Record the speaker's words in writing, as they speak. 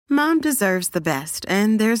Mom deserves the best,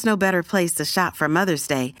 and there's no better place to shop for Mother's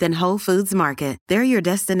Day than Whole Foods Market. They're your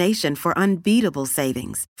destination for unbeatable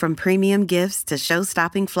savings, from premium gifts to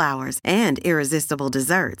show-stopping flowers and irresistible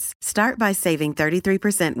desserts. Start by saving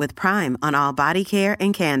 33% with Prime on all body care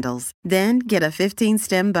and candles. Then get a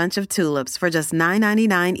 15-stem bunch of tulips for just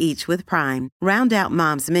 $9.99 each with Prime. Round out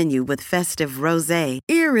Mom's menu with festive rosé,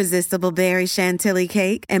 irresistible berry chantilly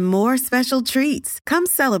cake, and more special treats. Come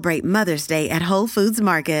celebrate Mother's Day at Whole Foods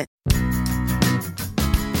Market.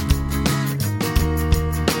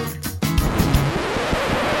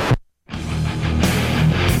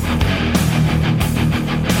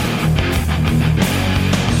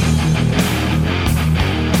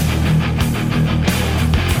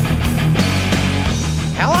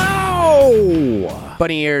 Hello!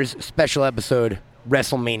 Bunny Ears special episode,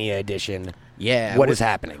 WrestleMania edition. Yeah. What is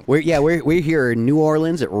happening? We're here in New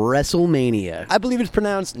Orleans at WrestleMania. I believe it's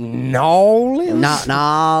pronounced Nolans.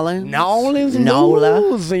 Nolans.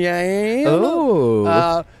 Louisiana.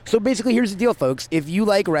 Oh. So basically, here's the deal, folks. If you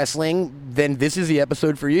like wrestling, then this is the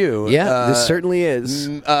episode for you. Yeah, this certainly is.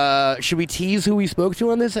 Should we tease who we spoke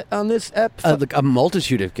to on this episode? A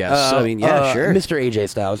multitude of guests. Sure. Mr. AJ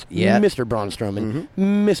Styles. Yeah. Mr. Braun Strowman.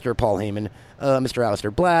 Mr. Paul Heyman. Mr.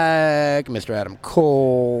 Aleister Black. Mr. Adam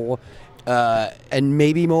Cole. And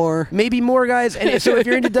maybe more. Maybe more, guys. And so if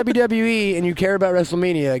you're into WWE and you care about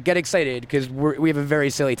WrestleMania, get excited because we have a very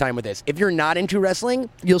silly time with this. If you're not into wrestling,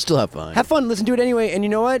 you'll still have fun. Have fun, listen to it anyway. And you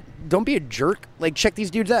know what? Don't be a jerk. Like, check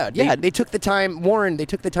these dudes out. Yeah. They took the time, Warren, they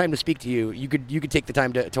took the time to speak to you. You could take the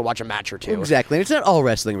time to watch a match or two. Exactly. And it's not all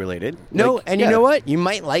wrestling related. No, you know what? You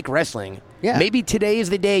might like wrestling. Yeah. Maybe today is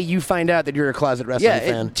the day you find out that you're a closet wrestling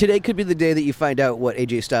fan. Today could be the day that you find out what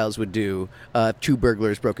AJ Styles would do if two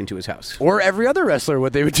burglars broke into his house. Or every other wrestler,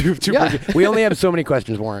 what they would do. We only have so many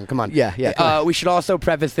questions, Warren. Come on. Yeah. We should also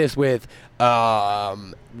preface this with,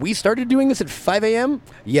 we started doing this at 5 a.m.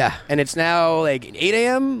 Yeah. And it's now like 8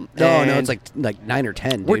 a.m. No, it's like 9 or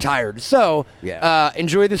 10, dude. We're tired. So,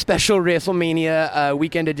 enjoy the special WrestleMania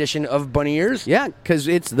weekend edition of Bunny Ears. Yeah, because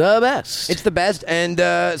it's the best. It's the best, and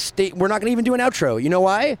we're not going to even do an outro. You know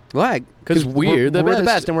why? Why? Because we're the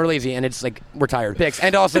best, and we're lazy, and it's like we're tired. Picks.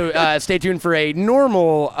 And also, stay tuned for a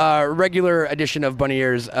normal, regular edition of Bunny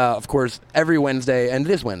Ears, of course, every Wednesday and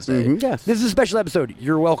this Wednesday. Yes. This is a special episode.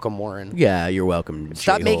 You're welcome, Warren. Yeah, you're welcome.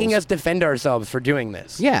 Stop making us defend ourselves for doing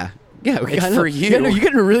this. Yeah. Yeah, it's for you. Yeah, no, you're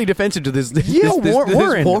getting really defensive to this.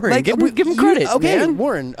 Warren. Like, give him credit. Okay, man.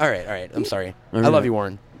 Warren. All right. I'm sorry. I love you,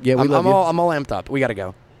 Warren. Yeah, we love you. I'm all amped up. We got to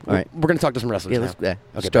go. All right. We're going to talk to some wrestlers now.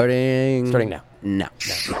 Okay, starting now. No.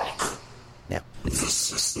 Now.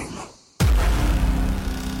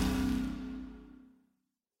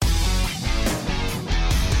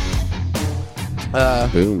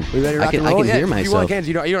 Boom. We ready to rock and I roll? can hear myself. If you want cans,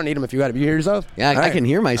 you don't need them if you got it. You hear yourself? Yeah, I can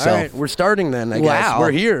hear myself. All right, we're starting then, I guess. Wow.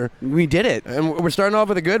 We're here. We did it. And we're starting off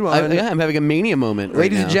with a good one. I'm having a mania moment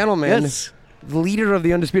Ladies and gentlemen, yes. the leader of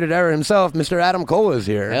the Undisputed Era himself, Mr. Adam Cole, is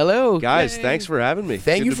here. Hello. Guys, thanks for having me.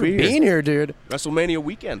 Thank you for being here, dude. WrestleMania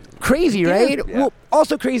weekend. Crazy, right? Yeah. Well,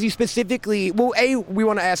 also crazy specifically. Well, we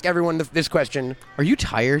want to ask everyone this question. Are you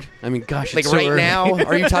tired? I mean, gosh, Like it's so right early. now,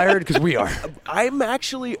 are you tired? Because we are. I'm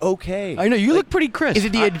actually okay. I know, you look pretty crisp. Is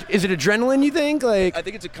it adrenaline, you think? Like, I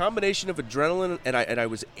think it's a combination of adrenaline, and I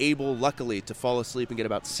was able, luckily, to fall asleep and get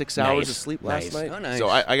about 6 hours of sleep last night. Oh, nice. So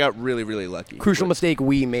I got really, really lucky. crucial mistake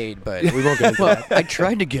we made, but we won't get into that. I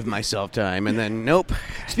tried to give myself time, and then nope.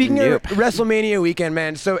 Speaking of WrestleMania weekend,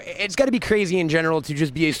 man, so it's got to be crazy in general to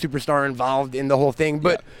just be a superstar involved in the whole thing.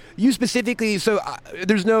 But you specifically, so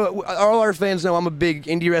all our fans know I'm a big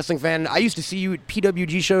indie wrestling fan. I used to see you at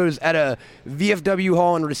PWG shows at a VFW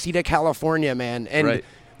hall in Reseda, California, man. And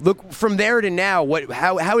look, from there to now,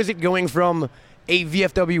 how is it going from a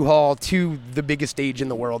VFW hall to the biggest stage in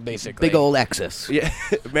the world, basically? Big old Access. Yeah,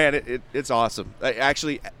 man, it's awesome.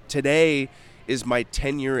 Actually, today is my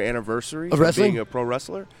 10-year anniversary of wrestling? being a pro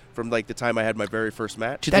wrestler. From like the time I had my very first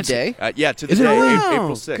match. To the day? Yeah, to the Is it day, really?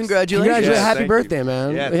 April 6th. Congratulations. Yeah, Happy thank birthday, you.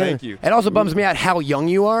 man. Yeah, thank you. It also bums me out how young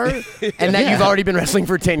you are and that you've already been wrestling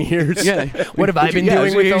for 10 years. Yeah. What have I been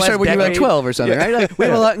doing so with you the last started when you were like decade? 12 or something, right? Like, we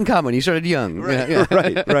have a lot in common. You started young. Right. Yeah.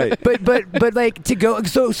 Right. But like to go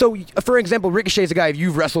so for example, Ricochet's a guy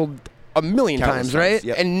you've wrestled a million Countless times, right? times,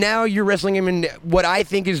 yep. And now you're wrestling him in what I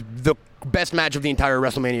think is the best match of the entire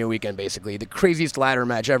WrestleMania weekend, basically. The craziest ladder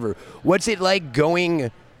match ever. What's it like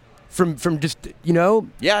going from just,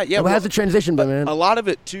 Yeah. How's the transition been, man? A lot of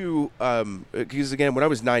it, too, because, again, when I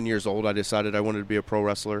was 9 years old, I decided I wanted to be a pro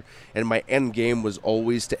wrestler, and my end game was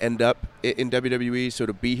always to end up in WWE, so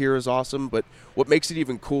to be here is awesome. But what makes it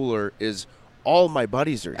even cooler is all my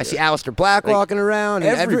buddies are here. I see Alistair Black walking around,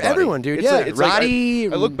 and everyone, dude. It's It's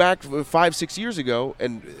Roddy. I look back 5-6 years ago,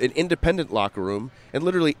 and an independent locker room, and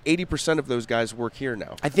literally 80% of those guys work here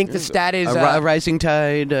now. I think the stat is a rising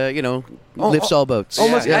tide, lifts all boats.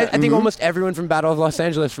 Almost, I think almost everyone from Battle of Los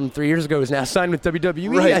Angeles from 3 years ago is now signed with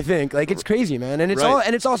WWE. Right. I think it's crazy, man, and it's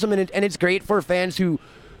it's awesome, and it's great for fans who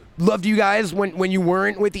loved you guys when you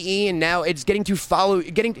weren't with the E, and now it's getting to follow.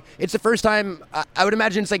 It's the first time I would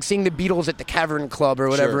imagine it's like seeing the Beatles at the Cavern Club or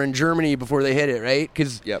whatever in Germany before they hit it, right?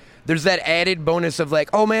 Because there's that added bonus of like,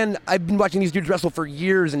 oh man, I've been watching these dudes wrestle for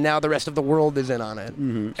years, and now the rest of the world is in on it.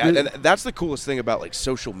 Mm-hmm. And that's the coolest thing about like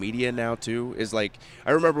social media now too. Is like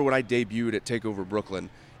I remember when I debuted at Takeover Brooklyn.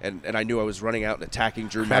 And I knew I was running out and attacking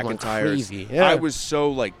Drew McIntyre. Crazy. Yeah. I was so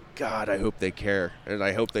like, God, I hope they care, and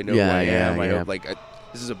I hope they know who I am. I hope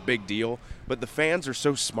this is a big deal. But the fans are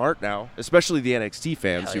so smart now, especially the NXT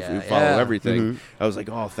fans who follow everything. Mm-hmm. I was like,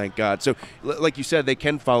 oh, thank God. So, like you said, they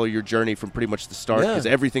can follow your journey from pretty much the start because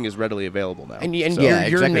everything is readily available now. And your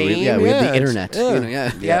exactly. name, we have the internet.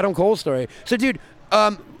 The Adam Cole story. So, dude.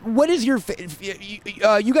 What is your?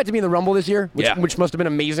 You got to be in the Rumble this year, which must have been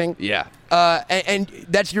amazing. Yeah. And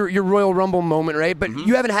that's your Royal Rumble moment, right? But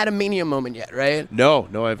you haven't had a Mania moment yet, right? No,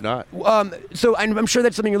 I have not. So I'm sure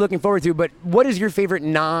that's something you're looking forward to. But what is your favorite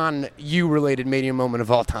non-you related Mania moment of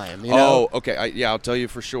all time? You know? Oh, okay. I'll tell you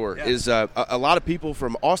for sure. Yeah. Is a lot of people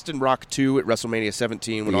from Austin Rock 2 at WrestleMania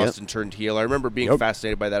 17 when Austin turned heel. I remember being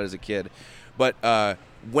fascinated by that as a kid, but.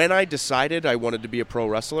 When I decided I wanted to be a pro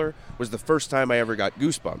wrestler was the first time I ever got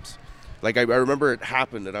goosebumps. Like, I remember it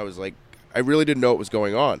happened, and I was like, I really didn't know what was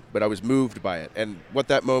going on, but I was moved by it. And what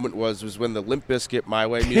that moment was when the Limp Bizkit My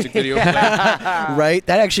Way music video played. Right?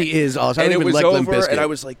 That actually is awesome. And it was over, and I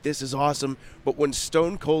was like, this is awesome. But when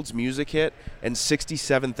Stone Cold's music hit and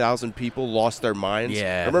 67,000 people lost their minds,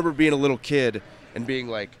 I remember being a little kid and being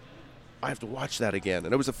like, I have to watch that again.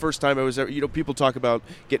 And it was the first time I was ever, people talk about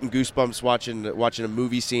getting goosebumps watching a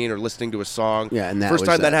movie scene or listening to a song. Yeah, and that first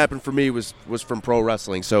time that happened for me was from pro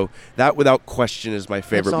wrestling. So that without question is my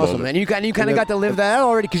favorite moment. Awesome, man. You kind of got to live that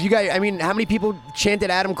already because you got, I mean, how many people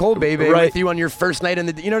chanted Adam Cole baby with you on your first night in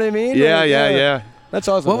the, you know what I mean? Yeah. That's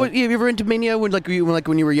awesome. Have you ever been to Mania when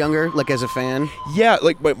you were younger, like as a fan? Yeah,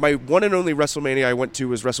 like my one and only WrestleMania I went to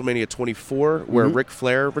was WrestleMania 24, where Ric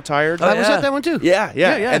Flair retired. I was at that one too. Yeah.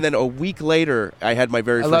 And then a week later, I had my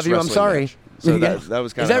very first wrestling I'm sorry. match. So that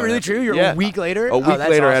was kind of. Is that really true? You're a week later? A week later,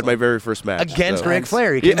 awesome. I had my very first match against Ric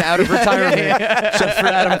Flair. He came out of retirement just for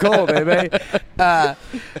Adam Cole, baby.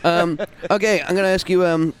 Okay, I'm gonna ask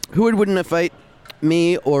you, who would win in a fight,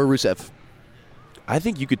 me or Rusev? I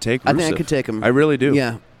think you could take Rusev. I think I could take him. I really do.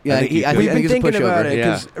 Yeah. Yeah, we've been thinking about it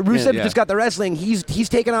because Rusev Yeah. just got the wrestling. He's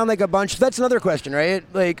taken on like a bunch. That's another question, right?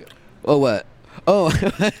 Like, what? Oh,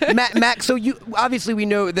 Mac. So you obviously we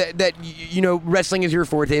know that wrestling is your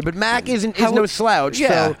forte, but Mac is no slouch.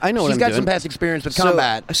 Yeah, so I know what he's I'm got doing. some past experience with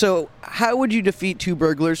combat. So how would you defeat two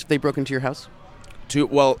burglars if they broke into your house?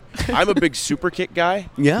 Well, I'm a big super kick guy.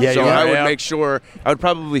 Yeah, so I would make sure I would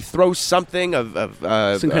probably throw something of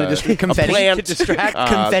some kind of confetti a plant, to distract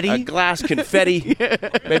confetti, a glass confetti,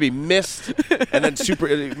 maybe mist, and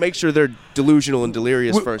then make sure they're delusional and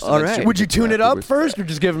delirious first. All right. Would you tune it up first, or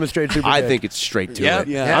just give them a straight super? I kick? think it's straight to it.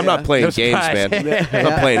 Yeah. I'm not playing games, man. I'm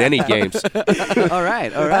not playing any games. All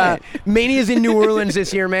right. Mania's in New Orleans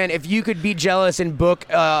this year, man. If you could be jealous and book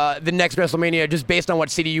the next WrestleMania, just based on what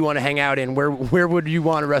city you want to hang out in, where would you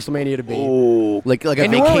want a WrestleMania to be? Oh, like a and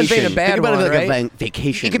vacation. New Orleans ain't a bad Think about one, it like right? a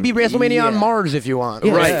vacation. It could be WrestleMania on Mars if you want.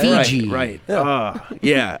 Yeah, Fiji. Right.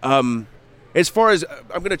 As far as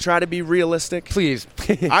I'm going to try to be realistic. Please.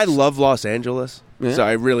 I love Los Angeles. Yeah. So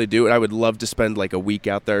I really do. And I would love to spend like a week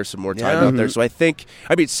out there, some more time out there. So I think,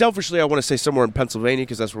 selfishly, I want to say somewhere in Pennsylvania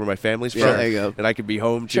because that's where my family's from. There you go. And I could be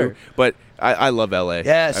home too. Sure. But I love LA.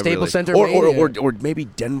 Yeah, Staples Center. Or maybe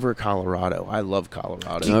Denver, Colorado. I love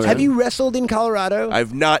Colorado. Have you wrestled in Colorado?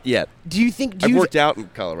 I've not yet. Do you think I've worked out in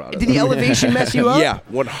Colorado. Did the elevation mess you up? Yeah,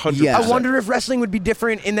 100%. Yeah. I wonder if wrestling would be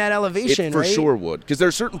different in that elevation. It for sure would, because there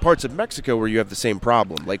are certain parts of Mexico where you have the same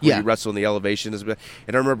problem, like when you wrestle in the elevation. And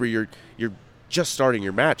I remember you're just starting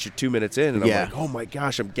your match, you're 2 minutes in, and I'm like, oh my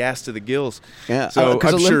gosh, I'm gassed to the gills. Yeah, so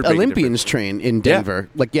because sure Olympians train in Denver,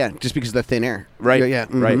 just because of the thin air. Right. Yeah.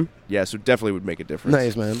 Mm-hmm. Right. Yeah. So definitely would make a difference.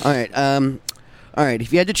 Nice, man. All right.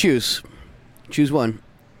 If you had to choose one,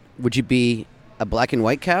 would you be a black and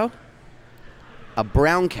white cow, a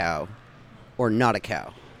brown cow, or not a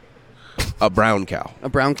cow? A brown cow. A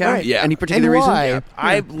brown cow? Right. Yeah. Any particular And reason? why? Yeah.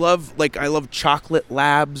 I love chocolate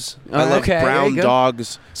labs. I love okay, brown there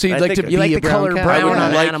dogs. So you'd I like think to You be like a the brown color cow? brown I would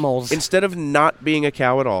on like, animals. Instead of not being a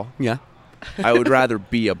cow at all, Yeah. I would rather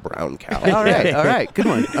be a brown cow. All right, good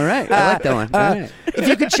one. All right, I like that one. All right. If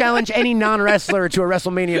you could challenge any non-wrestler to a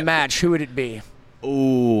WrestleMania match, who would it be?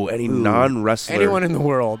 Ooh, any non-wrestler. Anyone in the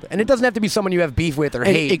world. And it doesn't have to be someone you have beef with or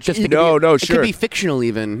hate. It, Just it, No, it, sure. It could be fictional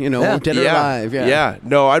even, dead or alive. Yeah.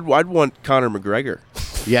 No, I'd want Conor McGregor.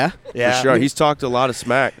 Yeah? Yeah. For sure. He's talked a lot of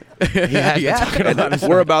smack. Yeah.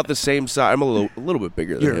 We're about the same size. I'm a little bit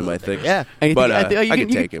bigger than him, I think. Yeah. And you But think- I you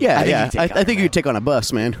can take him. Yeah, I think yeah. you take I think you could take on a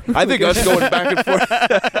bus, man. I think us going back and forth.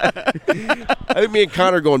 I think me and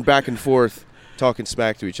Connor going back and forth, talking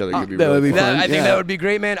smack to each other could be that would really be fun. fun. I think Yeah. that would be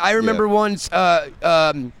great, man. I remember once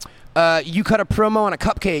you cut a promo on a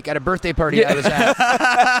cupcake at a birthday party I was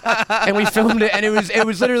at. And we filmed it, and it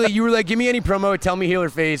was literally, you were like, give me any promo, tell me heel or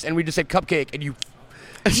face, and we just said cupcake, and you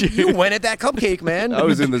went at that cupcake, man. I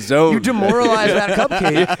was in the zone. You demoralized that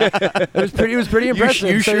cupcake. It was pretty impressive.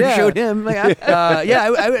 You So, sure yeah. showed him.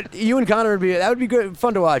 I would, you and Connor would be good,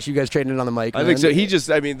 fun to watch. You guys trading it on the mic. I man. think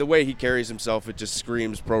so. The way he carries himself, it just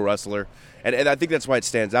screams pro wrestler. And I think that's why it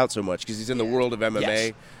stands out so much, because he's in the world of MMA.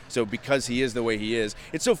 Yes. So because he is the way he is,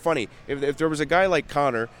 it's so funny. If there was a guy like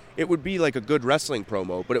Connor, it would be like a good wrestling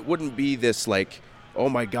promo, but it wouldn't be this like, oh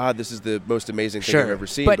my God, this is the most amazing thing I've ever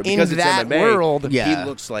seen. But because in it's that MMA, world, he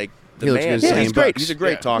looks like the He looks man. good as He's $1 great. bucks. He's a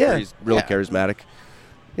great Yeah. talker. Yeah. He's really charismatic.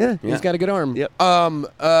 yeah, he's got a good arm. Yep.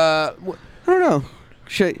 I don't know.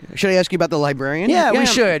 Should I ask you about the librarian? Yeah, we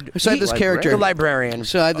should. So I have this character. The librarian.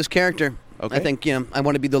 So I have this character. Okay. I think I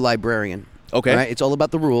want to be the librarian. Okay. All right? It's all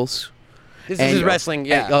about the rules. This And- is wrestling,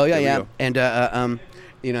 yeah. Oh yeah, There we yeah. go.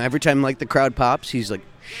 And every time like the crowd pops, he's like,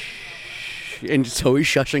 shh, and so he's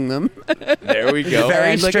shushing them. There we go.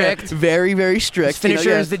 Very And, like, strict. very very strict. His finisher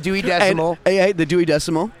is the Dewey Decimal. And, the Dewey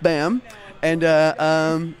Decimal. Bam. And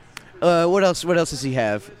what else? What else does he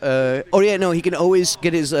have? He can always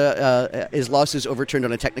get his losses overturned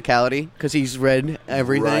on a technicality because he's read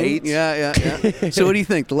everything. Right. Yeah. So what do you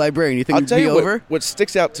think, the librarian? You think I'll it'd tell be you over? what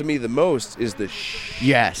sticks out to me the most is the shh.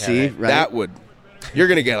 Yeah. See, right? That would. You're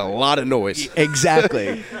going to get a lot of noise.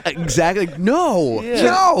 Exactly. No. Yeah.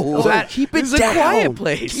 No. So Keep it this is a down. quiet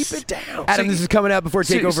place. Keep it down. Adam, this is coming out before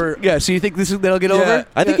TakeOver. Yeah. So you think that'll get over?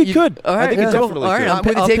 I think it could. All right. I think it yeah. definitely All right. could. I'll,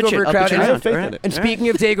 With the I'll pitch TakeOver it. crowd, I'll pitch I it. have faith All in right. it. And speaking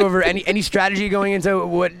of TakeOver, any strategy going into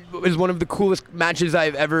what was one of the coolest matches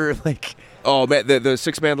I've ever Oh, man, the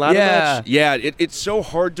six-man ladder Yeah. match? Yeah, it's so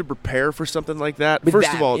hard to prepare for something like that. With First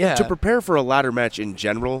that, of all, yeah. to prepare for a ladder match in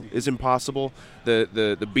general is impossible.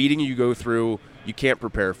 The beating you go through, you can't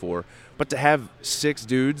prepare for. But to have 6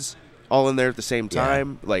 dudes all in there at the same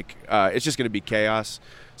time, it's just going to be chaos.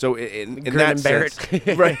 So in Grin that and bear sense,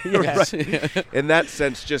 it. right, Yes. right. In that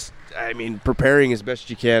sense, preparing as best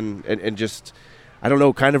you can and just, I don't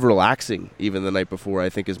know, kind of relaxing even the night before, I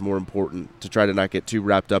think is more important to try to not get too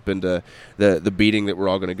wrapped up into the beating that we're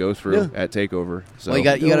all going to go through at TakeOver. So Well, you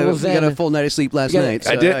got a full night of sleep last night.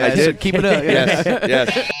 I so, did. I so did. Keep it up.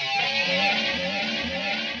 yes.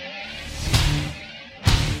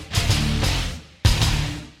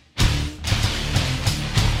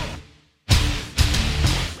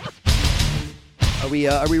 Are we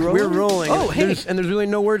rolling? We're rolling. Oh, hey. There's really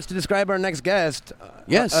no words to describe our next guest.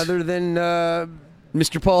 Yes. Other than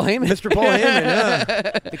Mr. Paul Heyman. Mr. Paul Heyman.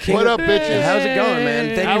 Yeah. The king What of- up, bitches? How's it going,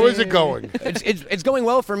 man? Thank How you. is it going? It's going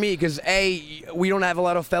well for me because we don't have a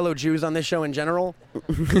lot of fellow Jews on this show in general.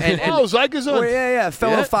 And, Oh, Zeitgesund. well, yeah.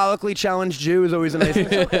 Fellow Yeah. phallically challenged Jew is always a nice thing.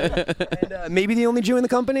 And, maybe the only Jew in the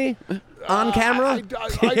company on camera.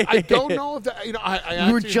 I don't know if that. I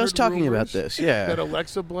We were actually just heard talking about rumors this, yeah. That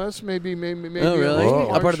Alexa Bliss maybe. Oh, really?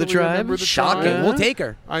 a A part of the tribe? Shocking. Yeah. We'll take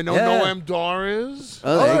her. I know Yeah. Noam Dar is.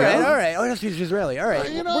 Oh, there you go. All right. Oh, she's Israeli. All right.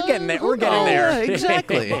 You know, We're getting there. who We're getting knows? there. Yeah,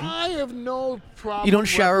 exactly. I have no problem. You don't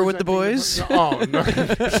shower with the boys? Oh no.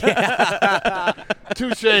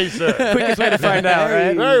 Touche, sir. Quickest way to find out,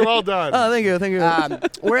 right? Very well done. Oh, thank you.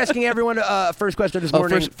 We're asking everyone first question this Oh,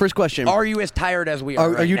 morning. first question. Are you as tired as we are?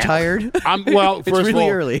 Are right you now? tired? Well, first really of all,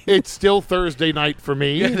 early. it's still Thursday night for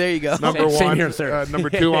me. There you go. Number Same one. here, sir. Number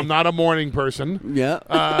 2, I'm not a morning person.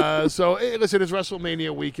 Yeah. So listen, it's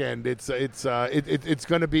WrestleMania weekend. It's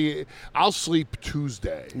going to be. I'll sleep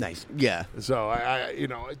Tuesday. Nice. Yeah. So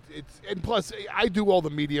it's and plus I do all the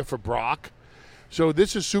media for Brock. So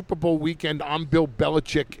this is Super Bowl weekend. I'm Bill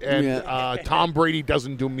Belichick, and Tom Brady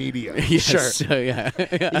doesn't do media. Yes, Sure. So, yeah.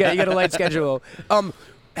 You got a light schedule.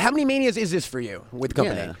 How many manias is this for you with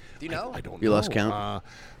company? Yeah. Do you know? I don't know. You lost count?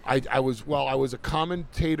 I was a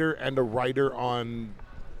commentator and a writer on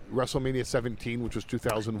WrestleMania 17, which was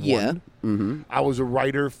 2001. Yeah. Mm-hmm. I was a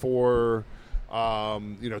writer for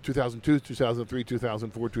 2002, 2003,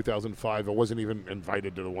 2004, 2005. I wasn't even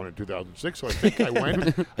invited to the one in 2006, so I think I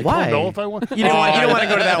went. I Why? don't know if I went. You don't want to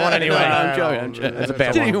go to that one anyway. I'm joking. That's a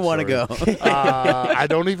bad Didn't one. even want to go. I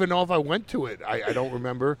don't even know if I went to it. I don't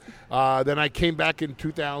remember. Then I came back in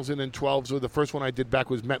 2012, so the first one I did back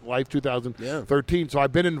was MetLife 2013. So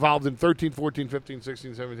I've been involved in 13, 14, 15,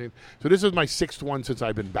 16, 17. So this is my 6th one since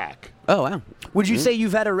I've been back. Oh, wow. Would you say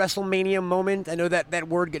you've had a WrestleMania moment? I know that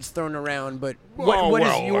word gets thrown around, but what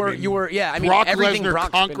is your Brock everything Lesnar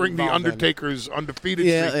Brock's conquering been the involved in. Undertaker's undefeated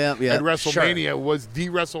Yeah, streak yeah, yeah. at WrestleMania was the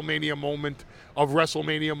WrestleMania moment of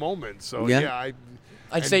WrestleMania moments. So Yeah.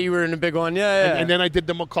 I'd say you were in a big one. Yeah. and then I did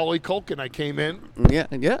the Macaulay Culkin. I came in.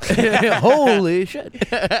 Yeah. Holy shit.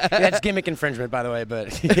 That's gimmick infringement, by the way.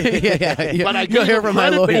 But yeah. But I You'll gave hear him from my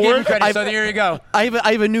credit lawyer. for it. credit, so there you go. I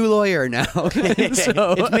have a new lawyer now. So It's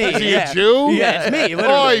me. Is he yeah. a Jew? Yeah, it's me.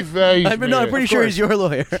 Literally. Oy vey, I'm man. pretty sure he's your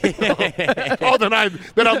lawyer. Oh, then I'm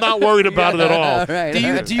not worried about it at all. Right.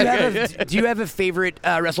 Do you have a favorite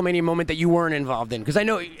WrestleMania moment that you weren't involved in? Because I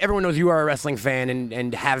know everyone knows you are a wrestling fan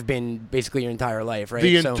and have been basically your entire life, right?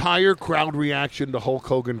 The entire crowd reaction to Hulk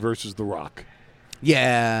Hogan versus The Rock.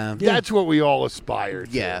 Yeah. That's what we all aspire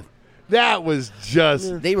to. Yeah. That was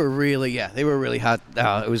just... They were really hot.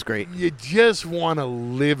 Oh, it was great. You just want to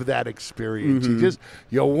live that experience.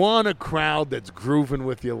 You want a crowd that's grooving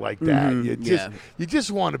with you like that. You just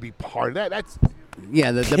want to be part of that. That's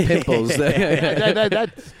Yeah, the pimples.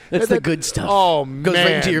 That's the good stuff. Oh, Goes man,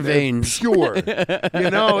 right into your veins. Pure.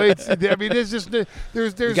 There's just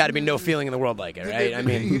there's got to be no feeling in the world like it, right? I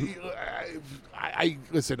mean,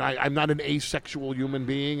 listen. I'm not an asexual human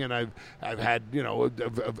being, and I've had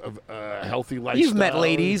a healthy lifestyle. you've met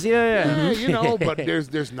ladies, yeah. But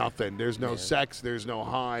there's nothing. There's no sex. There's no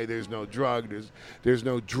high. There's no drug. There's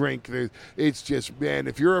no drink. It's just, man,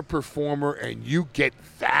 if you're a performer and you get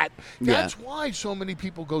that, that's why so many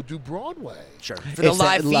people go do Broadway. Sure. For the It's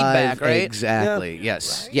live that feedback, right? Exactly. Yeah.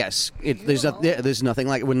 Yes. Right? Yes. There's nothing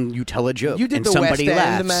like when you tell a joke You did and the somebody West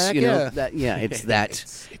End, laughs. Mac, It's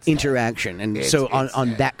that interaction, and so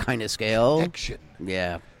on that kind of scale. Action.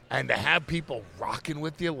 Yeah. And to have people rocking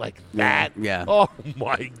with you like that, Yeah. oh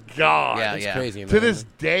my God, Yeah, It's yeah. crazy, man. To this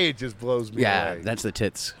day, it just blows me Yeah, away. that's the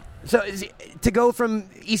tits. So to go from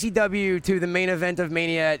ECW to the main event of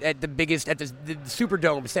Mania at the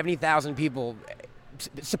Superdome, 70,000 people,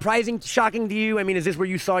 surprising, shocking to you? I mean, is this where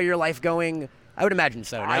you saw your life going? I would imagine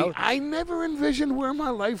so. No? I never envisioned where my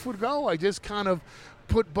life would go. I just kind of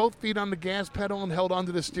put both feet on the gas pedal and held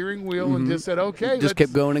onto the steering wheel and just said, okay, Just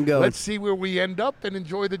kept going and going. Let's see where we end up and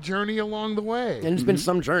enjoy the journey along the way. And it's been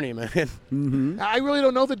some journey, man. I really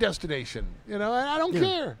don't know the destination, and I don't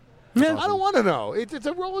care. I don't want to know. It's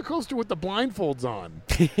a roller coaster with the blindfolds on.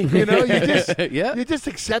 You just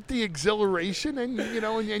accept the exhilaration, and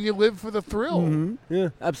you live for the thrill. Yeah,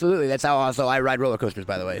 absolutely. That's how also I ride roller coasters,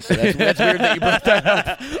 by the way. So that's weird that you brought that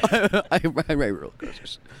up. I ride roller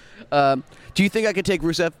coasters. Do you think I could take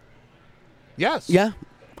Rusev? Yes. Yeah,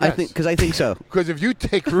 Yes. I think so. Because if you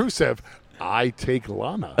take Rusev, I take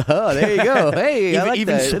Lana. Oh, there you go. Hey, I like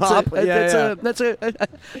even that. swap. That's a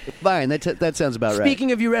fine. That sounds about right.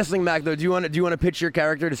 Speaking of you wrestling, Mac, though, do you want to pitch your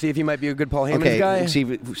character to see if he might be a good Paul Heyman guy? Okay,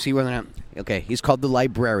 see whether or not. Okay, he's called the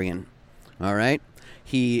Librarian. All right,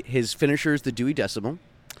 his finisher is the Dewey Decimal.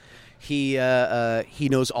 He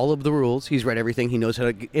knows all of the rules. He's read everything. He knows how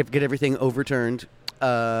to get everything overturned.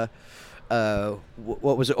 What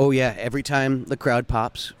was it? Oh yeah, every time the crowd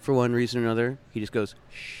pops for one reason or another, he just goes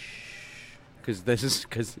shh,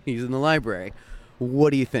 because he's in the library.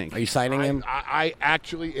 What do you think? Are you signing him? I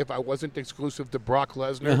actually, if I wasn't exclusive to Brock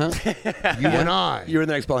Lesnar, you and I You're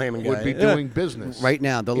the next Paul Heyman guy. would be doing business Right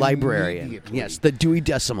now, the Librarian. immediately. Yes, the Dewey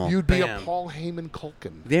Decimal. You'd be a Bam. Paul Heyman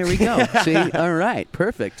Culkin. There we go. See, all right,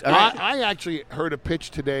 perfect. All right. I actually heard a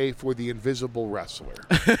pitch today for the Invisible Wrestler.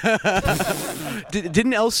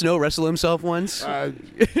 Didn't El Snow wrestle himself once?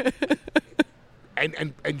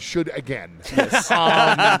 And should again. It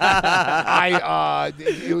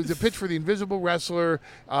was a pitch for the Invisible Wrestler.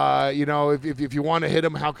 If you want to hit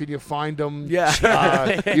him, how can you find him? Yeah.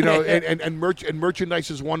 And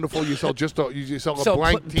merchandise is wonderful. You sell a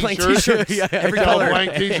blank blank T-shirt. t-shirts. Yeah, every You sell color. a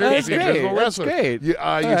blank T-shirt. That's it's the great. Invisible That's Wrestler. great. You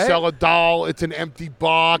right. sell a doll. It's an empty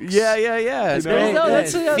box. Yeah. It's You know? great. No,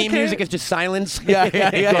 that's Theme okay. music is just silence. Yeah.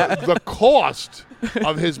 The cost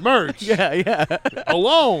of his merch yeah.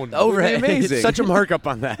 alone Overhead. Amazing. Such a markup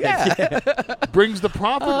on that. brings the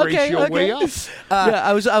profit ratio way up. Yeah,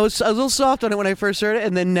 I was a little soft on it when I first heard it,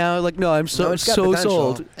 and then now like no, I'm so it's got so potential.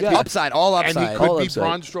 sold. Yeah. Upside, all And upside. he could All be upside.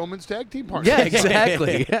 Braun Strowman's tag team partner. Yeah,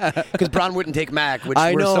 exactly. Yeah. Because Braun wouldn't take Mac, which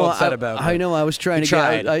I we're know. so upset about. I know. I was trying He to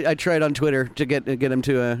tried. get. I tried on Twitter to get him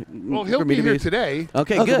to. Well, he'll for me be to here today.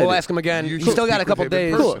 Okay, Okay, good. we'll ask him again. You He's should still got a speak couple with him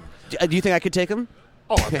in days. person. Do you think I could take him?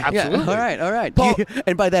 Oh, absolutely. Yeah. All right. Paul-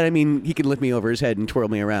 And by that I mean he can lift me over his head and twirl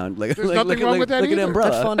me around like. There's like, nothing like, wrong like, with that like an either.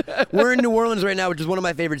 umbrella. That's fun. We're in New Orleans right now, which is one of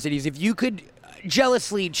my favorite cities. If you could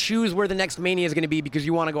jealously choose where the next Mania is going to be because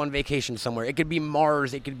you want to go on vacation somewhere, it could be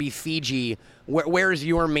Mars, it could be Fiji. Where's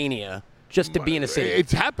your Mania? Just to be in a city.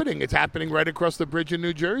 It's happening. It's happening right across the bridge in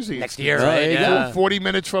New Jersey. Next year, Oh, right? there you Yeah. go. 40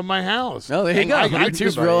 minutes from my house. Oh, there you go. I You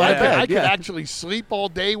just too, buddy. I could Yeah. actually sleep all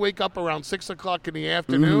day, wake up around 6 o'clock in the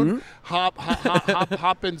afternoon,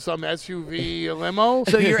 hop in some SUV limo.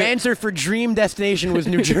 So your answer for dream destination was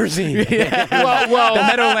New Jersey. Well, The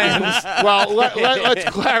Meadowlands. Well, let's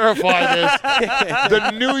clarify this: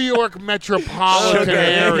 the New York metropolitan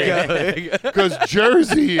area, because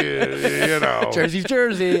Jersey, Jersey's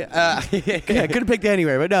Jersey. Yeah, I could have picked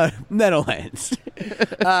anywhere, but no, Meadowlands.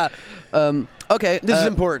 Okay, This is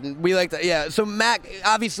important. We like that. Yeah. So Mac,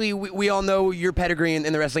 obviously, we all know your pedigree in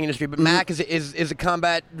the wrestling industry, but Mac is a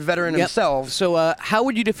combat veteran Yep. himself. So, how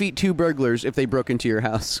would you defeat two burglars if they broke into your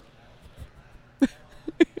house?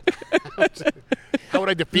 How would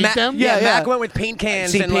I defeat Mac, them? yeah, Yeah, Mac yeah. went with paint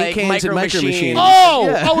cans See, and paint like cans and micro micro machines. machines. Oh,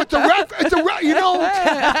 Yeah. oh, it's a ref.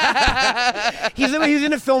 He's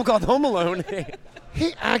in a film called Home Alone.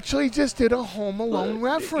 He actually just did a Home Alone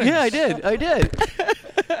reference. Yeah, I did.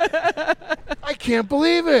 I can't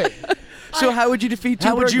believe it. So, how would you defeat two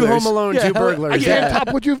How would burglars? you Home Alone two burglars? I Yeah. can't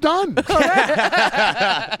top what you've done.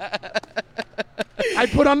 I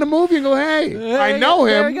put on the movie and go, hey, I know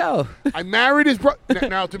him. There you go. I married his brother.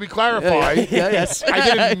 Now, to be clarified, Yes. I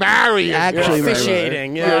didn't marry his Actually brother. married.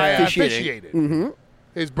 Officiating. Yeah, Yeah. I officiating. officiated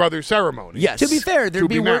his brother's ceremony. Yes. To be fair, To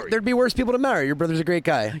be married. there'd be worse people to marry. Your brother's a great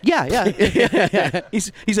guy. Yeah.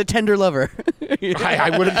 He's a tender lover. I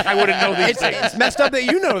wouldn't know these things. It's messed up that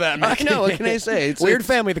you know that. I know. What can I say? It's Weird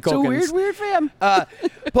family, the It's a Culkins. weird fam.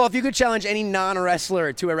 Paul, if you could challenge any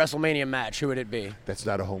non-wrestler to a WrestleMania match, who would it be? That's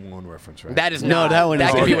not a Home Alone reference, right? That is No, not. that one That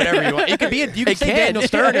is could be not. whatever you want. It could be. You can say can. Daniel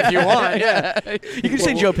Stern if you want. Yeah. You can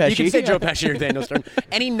say Joe Pesci. You can say Joe Pesci or Daniel Stern.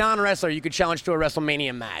 Any non-wrestler you could challenge to a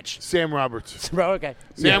WrestleMania match. Sam Roberts. Bro, okay.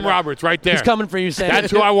 Sam Roberts, right there. He's coming for you, Sam. That's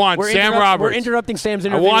who I want, Sam Roberts. We're interrupting Sam's I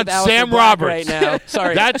interview want with Alistair Sam Black Roberts right now.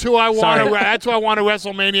 Sorry. That's who I want. Sorry. That's who I want a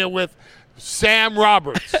WrestleMania with. Sam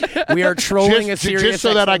Roberts. We are trolling just, a serious just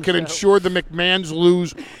so that I XM can show. ensure the McMahons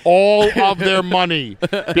lose all of their money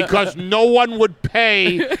because no one would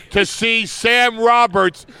pay to see Sam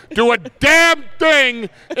Roberts do a damn thing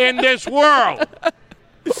in this world.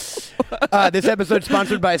 This episode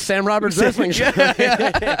sponsored by Sam Roberts Wrestling Show.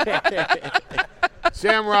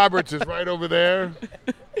 Sam Roberts is right over there.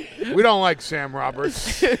 We don't like Sam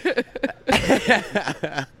Roberts.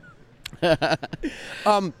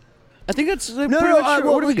 I think that's No, pretty much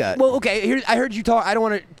well, what do we got? Well, okay. Here, I heard you talk. I don't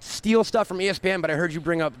want to steal stuff from ESPN, but I heard you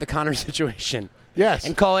bring up the Connor situation. Yes.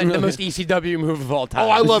 And call it the most ECW move of all time. Oh,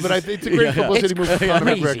 I love it. It's a great publicity move for Conor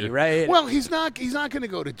crazy, McGregor. right? Well, he's not going to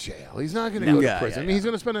go to jail. He's not going to go to Yeah, prison. yeah. He's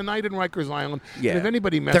going to spend a night in Rikers Island. Yeah. And if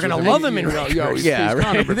anybody messes They're gonna with love him in he's Yeah, Conor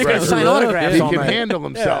right. McGregor. They're gonna sign autographs He all can night. handle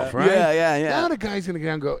himself, right? Yeah. Now the guy's going to get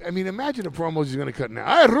and go. I mean, imagine the promos he's going to cut now.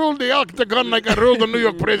 I ruled the octagon like I ruled the New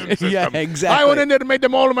York prison system. Yeah, exactly. I went in there and made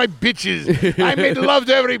them all of my bitches. I made love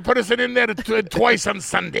to every person in there twice on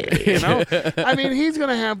Sunday. You know? I mean, he's going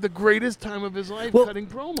to have the greatest time of his life cutting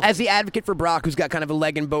promos. As the advocate for Brock, who's got kind of a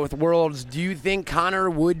leg in both worlds, do you think Connor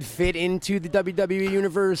would fit into the WWE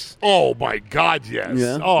universe? Oh my God, yes.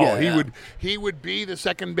 Yeah. Oh, Yeah. he would be the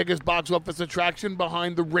second biggest box office attraction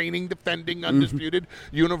behind the reigning, defending, undisputed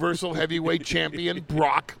Universal Heavyweight Champion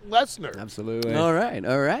Brock Lesnar. Absolutely. All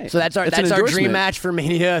right. So that's our an dream endorsement. match for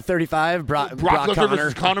Mania 35. Brock Lesnar Connor.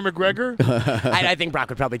 versus Conor McGregor. I think Brock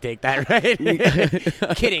would probably take that,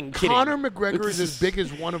 right? kidding. Conor McGregor is as big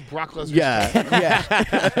as one of Brock Lesnar's Yeah.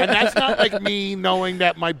 and that's not like me knowing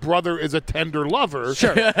that my brother is a tender lover.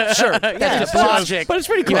 Sure. That's just- logic. but it's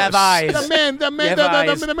pretty You have close. eyes.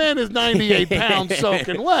 The man is 98 pounds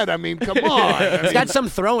soaking wet. I mean, come on. I He's mean, got some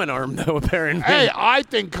throwing arm, though, apparently. Hey, I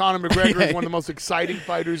think Conor McGregor is one of the most exciting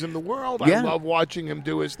fighters in the world. Yeah. I love watching him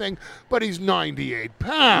do his thing, but he's 98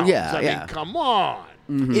 pounds. Yeah, I yeah. mean, come on.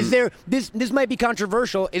 Is there this might be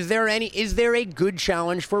controversial? Is there a good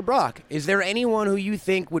challenge for Brock? Is there anyone who you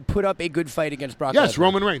think would put up a good fight against Brock? Yes, Lesnar?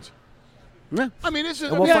 Roman Reigns. Yeah. I mean, this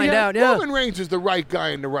is. And we'll find out, yeah. Roman Reigns is the right guy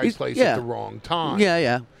in the right place at the wrong time.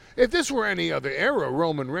 Yeah. If this were any other era,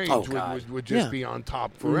 Roman Reigns would just be on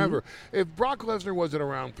top forever. If Brock Lesnar wasn't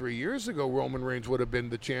around 3 years ago, Roman Reigns would have been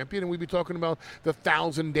the champion, and we'd be talking about the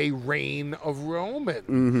 1,000-day reign of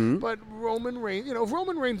Roman. But Roman Reigns, if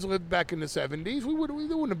Roman Reigns lived back in the 70s,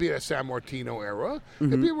 there wouldn't be a San Martino era.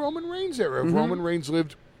 It'd be a Roman Reigns era. If Roman Reigns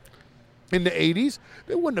lived in the 80s,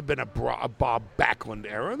 there wouldn't have been a Bob Backlund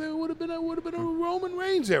era. There would have been a Roman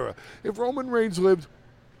Reigns era. If Roman Reigns lived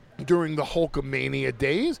during the Hulkamania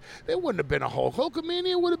days, there wouldn't have been a Hulk.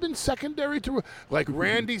 Hulkamania would have been secondary to, like,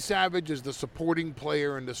 Randy Savage is the supporting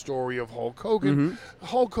player in the story of Hulk Hogan.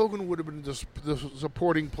 Hulk Hogan would have been the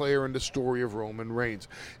supporting player in the story of Roman Reigns.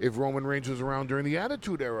 If Roman Reigns was around during the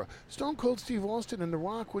Attitude Era, Stone Cold Steve Austin and The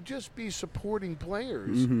Rock would just be supporting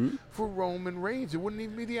players for Roman Reigns. It wouldn't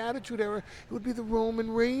even be the Attitude Era. It would be the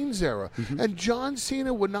Roman Reigns era. And John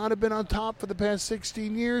Cena would not have been on top for the past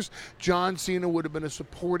 16 years. John Cena would have been a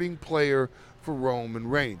supporting player for Roman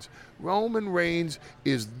Reigns. Roman Reigns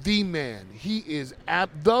is the man. He is at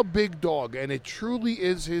the big dog, and it truly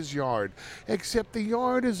is his yard. Except the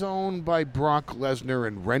yard is owned by Brock Lesnar,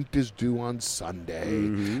 and rent is due on Sunday.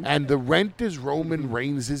 And the rent is Roman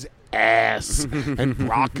Reigns' ass. And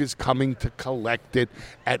Brock is coming to collect it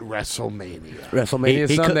at WrestleMania.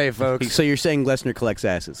 WrestleMania Sunday, folks. So you're saying Lesnar collects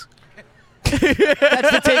asses? That's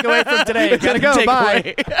the takeaway from today. Gotta go.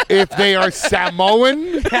 Bye. If they are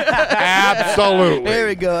Samoan, absolutely. There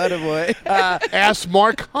we go, attaboy. Ask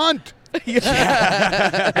Mark Hunt.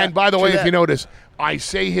 And by the way, if you notice, I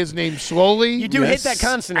say his name slowly. You do hit that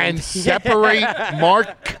consonant. And separate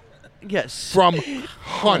Mark from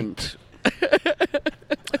Hunt.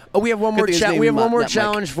 We have one more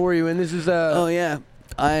challenge for you, and this is Oh yeah.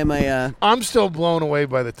 I'm still blown away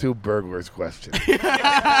by the two burglars question. We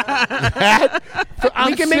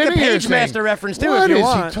can make a Page Master reference too if you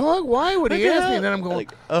want. What is he talking? Why would he ask me? And then I'm going,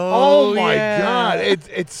 oh my God!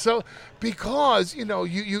 It's so because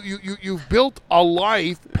you've built a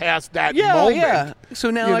life past that moment. Yeah.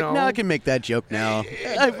 So now I can make that joke now.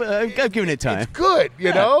 I've given it time. It's good,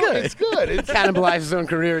 Good. It's good. It's Cannibalize his own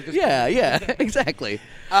career. At this point. Yeah, exactly.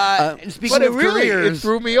 Speaking of careers, it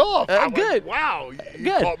threw me off. I'm good. Like, wow,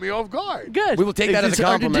 you caught me off guard. Good. We will take that as a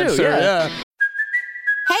compliment, sir. Yeah.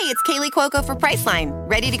 Hey, it's Kaylee Cuoco for Priceline.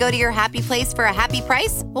 Ready to go to your happy place for a happy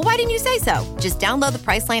price? Well, why didn't you say so? Just download the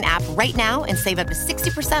Priceline app right now and save up to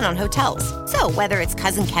 60% on hotels. So whether it's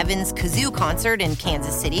Cousin Kevin's Kazoo Concert in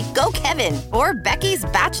Kansas City, go Kevin, or Becky's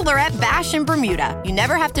Bachelorette Bash in Bermuda, you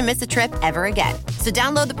never have to miss a trip ever again. So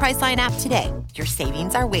download the Priceline app today. Your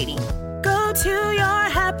savings are waiting. Go to your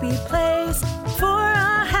happy place for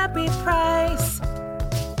a happy price.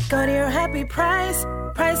 Go to your happy price,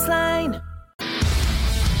 Priceline.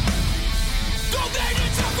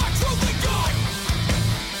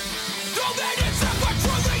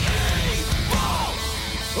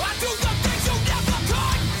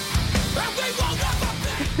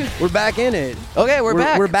 We're back in it. Okay, we're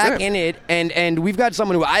back. We're back Sure. in it, and we've got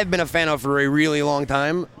someone who I've been a fan of for a really long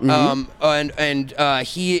time. And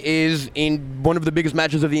he is in one of the biggest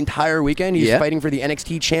matches of the entire weekend. He's fighting for the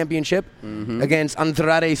NXT Championship against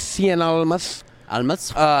Andrade Cien Almas.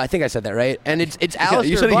 I think I said that right. And it's Aleister Black.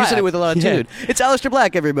 You said it with a lot of tune. It's Aleister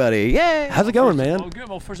Black, everybody. Yay! How's it going, man? Oh, good.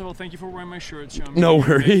 Well, first of all, thank you for wearing my shirt. So No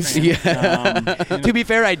worries. Yeah. To be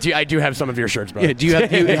fair, I do have some of your shirts, bro. Yeah, do you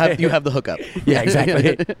have the hookup? Yeah,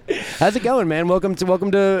 exactly. How's it going, man? Welcome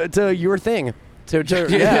to your thing.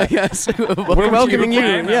 Yes. We're welcoming you.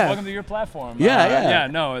 Yeah. Welcome to your platform. Yeah.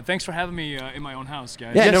 No, thanks for having me in my own house,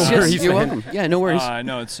 guys. Yeah, no worries. You're welcome. Yeah, no worries.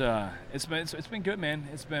 No, it's been good, man.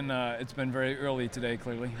 It's been very early today,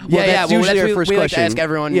 clearly. That's usually our first we question. Like to ask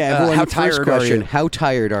everyone, everyone, how first tired question, are you? How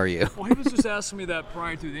tired are you? Well, he was just asking me that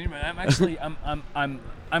prior to the interview. I'm actually I'm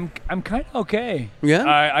kind of okay. Yeah.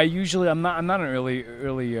 I usually I'm not an early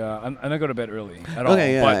I'm not go to bed early at all.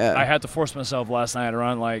 Okay, But I had to force myself last night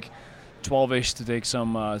around like 12-ish to take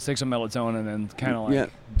some melatonin and kind of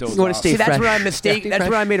like doze You wanna off. stay See, that's fresh. where I mistake. That's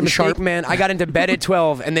where I made a mistake, man. I got into bed at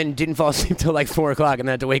 12 and then didn't fall asleep till like 4 o'clock, and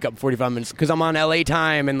then had to wake up 45 minutes because I'm on LA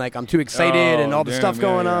time and like I'm too excited and all the stuff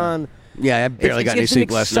going on. Yeah, I barely got any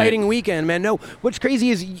sleep last It's an exciting night. weekend, man. No, what's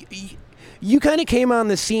crazy is you kind of came on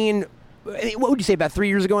the scene. What would you say, about 3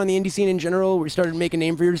 years ago on the indie scene in general, where you started to make a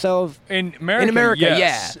name for yourself? In America, In America,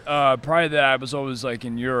 yes. Prior to that, I was always like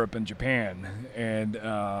in Europe and Japan, and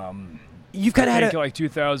You've kind of had like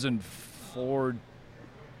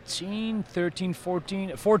 2014, 13,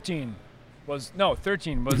 14.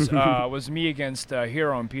 13 was me against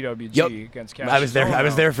Hero and PWG against Cassius. I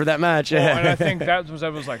was there for that match. And I think I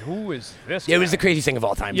was like, who is this guy? It was the craziest thing of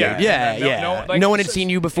all time, dude. Yeah. No one had seen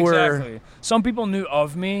you before. Exactly. Some people knew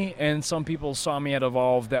of me, and some people saw me at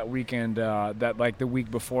Evolve that weekend, the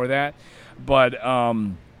week before that. But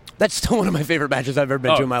that's still one of my favorite matches I've ever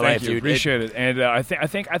been to in my life, dude. Appreciate it. And I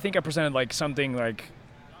think I presented like something like,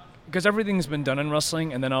 because everything's been done in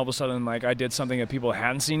wrestling, and then all of a sudden, like, I did something that people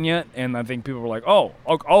hadn't seen yet, and I think people were like, "Oh,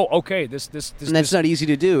 okay, this." And that's not easy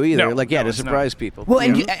to do either. No, to surprise people. Well,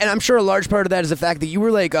 and I'm sure a large part of that is the fact that you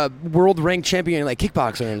were like a world ranked champion, like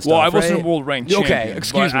kickboxer and stuff. Well, I wasn't right? a world ranked champion. Okay,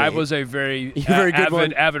 excuse me. I was a very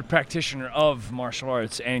avid practitioner of martial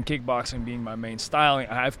arts, and kickboxing being my main style.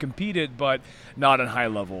 I've competed, but not at high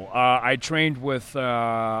level. I trained with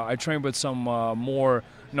some more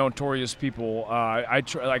notorious people. I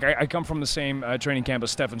come from the same training camp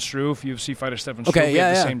as Stefan Struve, UFC fighter Stefan Struve. Okay, we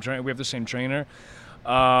have the same trainer.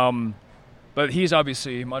 But he's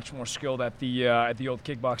obviously much more skilled at the old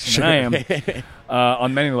kickboxing than I am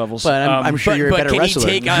on many levels. But I'm sure you're a better wrestler.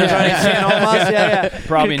 Can he take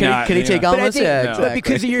Probably not. Can he take Almas? But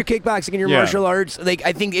because of your kickboxing and your martial arts, like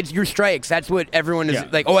I think it's your strikes. That's what everyone is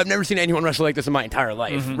like. Oh, I've never seen anyone wrestle like this in my entire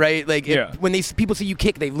life, right? Like when people see you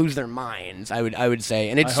kick, they lose their minds. I would say,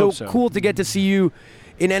 and it's so cool to get to see you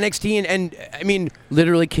in NXT and I mean,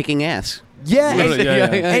 literally kicking ass. Yeah,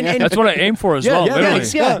 and that's what I aim for as well.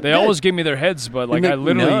 Yeah, they always give me their heads, but like I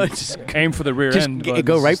literally aim for the rear end.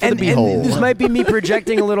 Go right for the beehole. And this might be me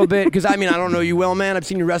projecting a little bit because I mean I don't know you well, man. I've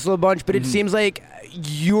seen you wrestle a bunch, but it seems like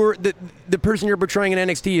you're the person you're portraying in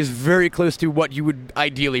NXT is very close to what you would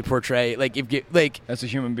ideally portray. Like if you like as a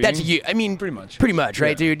human being. That's you. I mean, pretty much,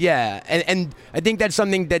 right, dude? Yeah, and I think that's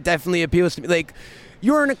something that definitely appeals to me. Like.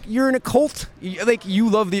 You're in a cult, like you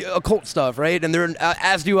love the occult stuff, right? And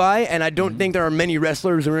as do I, and I don't think there are many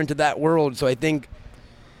wrestlers who are into that world. So I think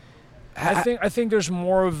there's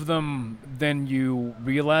more of them than you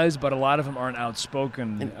realize, but a lot of them aren't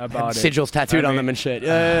outspoken about it. Sigils tattooed on them and shit.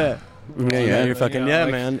 Yeah. You're fucking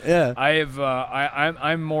man. Yeah.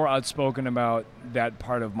 I'm more outspoken about that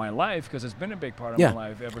part of my life because it's been a big part of my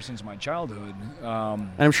life ever since my childhood.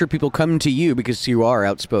 And I'm sure people come to you because you are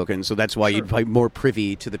outspopen, so that's why you'd be more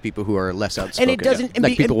privy to the people who are less outspoken. And it doesn't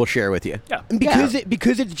people will share with you. Yeah. And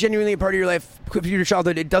because it's genuinely a part of your life, your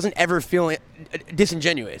childhood, it doesn't ever feel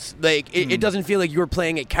disingenuous. Like it doesn't feel like you're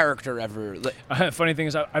playing a character ever. Funny thing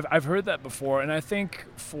is, I've heard that before, and I think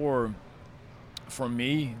for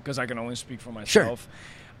me, because I can only speak for myself,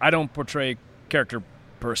 I don't portray character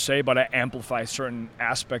per se, but I amplify certain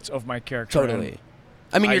aspects of my character. Totally.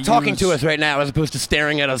 I mean, you're talking to us right now as opposed to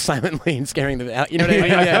staring at us silently and scaring them out. You know what I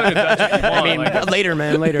mean? I mean, later,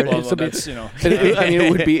 man, later. Well, that's, you know.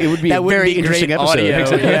 it would be a very interesting episode.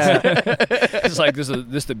 It's like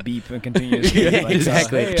this the beep and continues.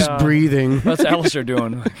 Exactly. Just breathing. What's Alistair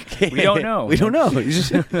doing? We don't know. We don't know. He's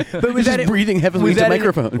just breathing heavily into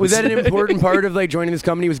microphones. Was that an important part of like joining this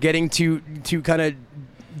company? Was getting to kind of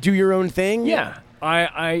do your own thing? Yeah.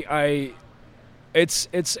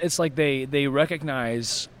 It's like they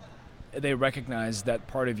recognize that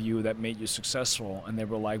part of you that made you successful, and they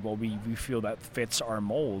were like, well, we feel that fits our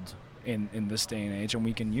mold in this day and age, and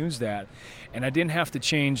we can use that. And I didn't have to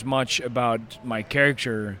change much about my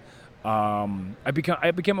character. I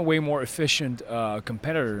became a way more efficient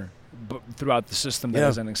competitor throughout the system that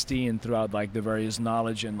is NXT, and throughout like the various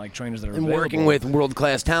knowledge and like trainers that are available. Working with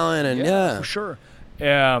world-class talent and for sure.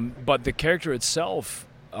 But the character itself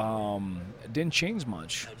didn't change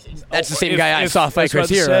much. That's the same guy I saw fight Chris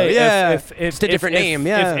Hero. If it's a different name.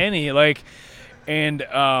 If any, like, and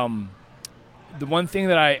the one thing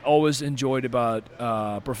that I always enjoyed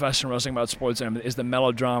about professional wrestling, about sports, is the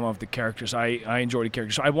melodrama of the characters. I enjoyed the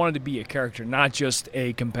characters. So I wanted to be a character, not just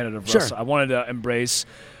a competitive wrestler. I wanted to embrace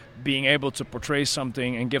being able to portray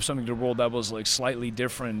something and give something to the world that was like slightly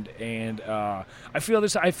different, and I feel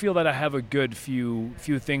that I have a good few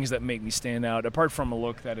things that make me stand out, apart from a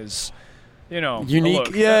look that is,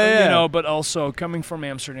 unique. But also coming from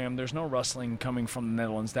Amsterdam, there's no wrestling coming from the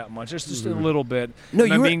Netherlands that much. There's just a little bit. No,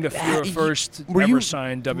 you being the first ever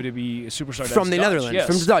signed WWE superstar from the Netherlands,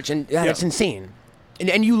 from Dutch, and that's insane.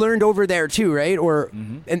 And you learned over there too, right? Or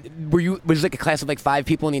and was it like a class of like 5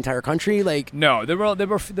 people in the entire country? Like no, there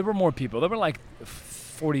were more people. There were like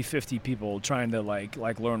 40, 50 people trying to like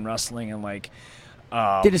learn wrestling and like.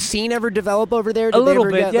 Did a scene ever develop over there? Did a little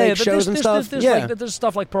they ever bit, get, shows and stuff? There's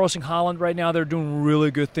stuff like Pro Wrestling Holland right now. They're doing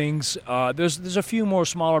really good things. There's a few more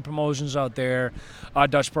smaller promotions out there,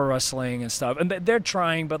 Dutch Pro Wrestling and stuff, and they're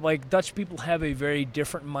trying. But like Dutch people have a very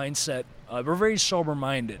different mindset. We're very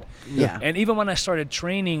sober-minded. Yeah. And even when I started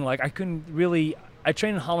training, like I couldn't really. I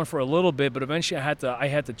trained in Holland for a little bit, but eventually I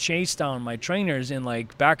had to chase down my trainers. And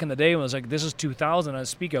like back in the day, when it was like this is 2000, I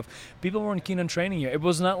speak of, people weren't keen on training you. It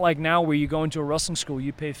was not like now where you go into a wrestling school,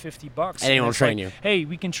 you pay $50, and they won't train like, you. Hey,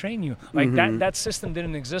 we can train you. Like that system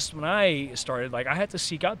didn't exist when I started. Like I had to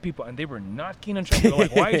seek out people, and they were not keen on training. They're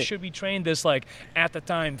like, why should we train this like at the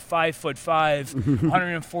time 5'5",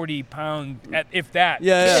 140 pound, if that,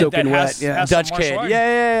 soaking that wet, has Dutch some kid, martial art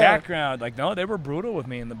background. Like no, they were brutal with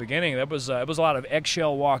me in the beginning. It was a lot of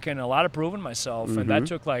eggshell walking, a lot of proving myself, and that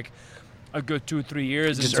took like a good 2-3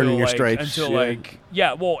 years Just until earning your like stripes,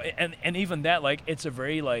 and even that like it's a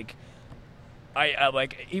very like I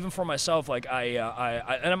like even for myself like I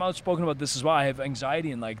and I'm outspoken about this as well. I have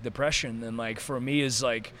anxiety and like depression, and like for me is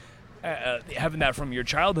like having that from your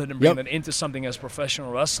childhood and bringing that into something as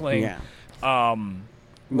professional wrestling.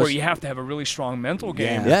 Where you have to have a really strong mental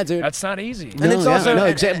game. Yeah, dude. That's not easy. And it's also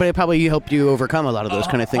but it probably helped you overcome a lot of those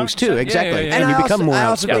kind of things too. Exactly, yeah. and you become more. I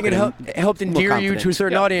also think it helped endear you confident. to a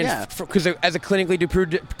certain audience. Because as a clinically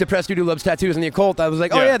depressed dude who loves tattoos and the occult, I was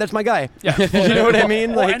like, oh yeah, that's my guy. Yeah. You know what I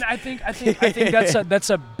mean? Well, Like, and I think that's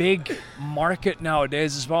a big market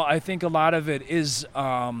nowadays as well. I think a lot of it is.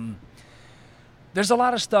 There's a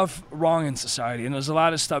lot of stuff wrong in society, and there's a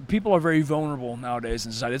lot of stuff. People are very vulnerable nowadays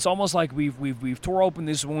in society. It's almost like we've tore open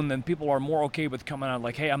this wound, and people are more okay with coming out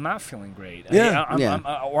like, "Hey, I'm not feeling great," or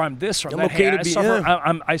 "I'm this," or "I'm that." okay hey, to I be-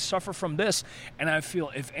 suffer. I suffer from this, and I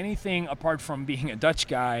feel if anything, apart from being a Dutch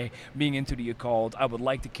guy, being into the occult, I would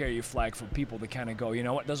like to carry a flag for people to kind of go, you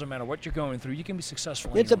know what? Doesn't matter what you're going through, you can be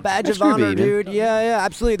successful. it's a badge of honor, dude. Yeah,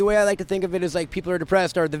 absolutely. The way I like to think of it is like people who are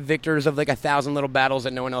depressed are the victors of like 1,000 little battles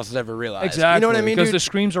that no one else has ever realized. Exactly. You know what I mean, Because dude? the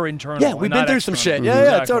screams are internal. Yeah, we've been through some shit.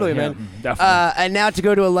 Yeah, totally, man. Definitely. And now to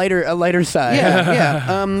go to a lighter side.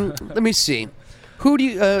 Let me see. Who do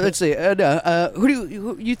you? Let's see.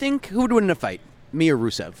 Who you think who would win in a fight? Me or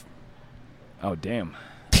Rusev? Oh damn.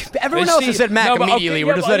 Everyone else has said Mac immediately.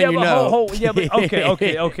 We're just letting you know.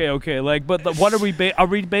 Okay. Like, but what are we? Are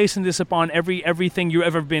we basing this upon everything you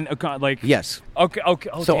ever been? Like, Yes. Okay.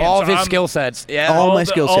 So damn, all of his I'm- skill sets. Yeah. All my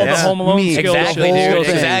skill all sets. the Home Alone Me. skills. Exactly, the whole dude.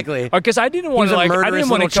 thing. Exactly. Because I didn't want He to was a like. I murderous didn't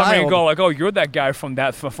want to little come here and child. go like, oh, you're that guy from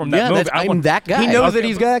that Yeah, movie. I'm that guy. He knows Okay, that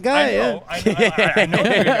he's that guy. I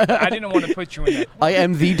know. I didn't want to put you in that. I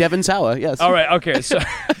am the Devon Sawa. Yes. All right. Okay. So,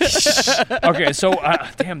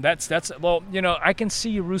 damn. That's. Well, you know, I can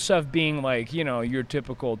see Rusev being like, you know, your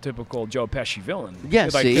typical Joe Pesci villain. Yeah,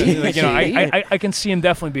 Like, see? like, you know, See? I can see him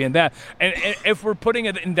definitely being that. And if we're putting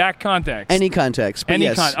it in that context, Any context. But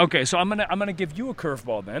yes. Okay. So I'm gonna give you a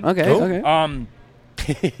curveball then. Okay.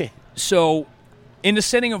 Okay. So, in the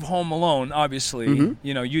setting of Home Alone, obviously,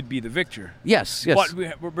 you know, you'd be the victor. Yes. But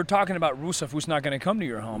we're talking about Rusev, who's not going to come to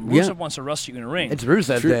your home. Yeah. Rusev wants to wrestle you in a ring. It's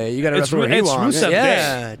Rusev Day. You got to It's wrestle where he it's wants. Rusev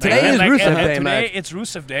Yeah. Day. Today is Rusev Day, Today man. it's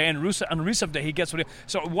Rusev Day, and on Rusev Day he gets what he.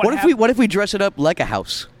 So What if we dress it up like a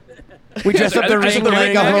house? We dress up the As a ring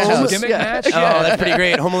gimmick match? house. Gimmick Yeah. match? Oh, that's pretty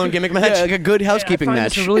great. Home Alone gimmick match. Yeah, like a good housekeeping I find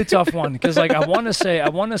match. It's a really tough one because, like, I want to say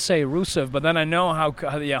Rusev, but then I know how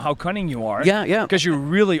cunning you are. Yeah. Because you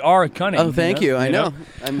really are cunning. Oh, thank you. I know.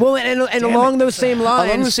 Well, and along those same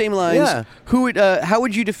lines. Along the same lines, Yeah. who would? How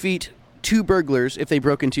would you defeat 2 burglars if they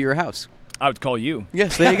broke into your house? I would call you.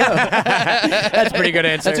 Yes, there you go. That's a pretty good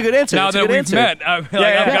answer. That's a good answer. Now That's a that good we've answer. met, I've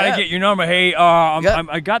got to get your number. Hey,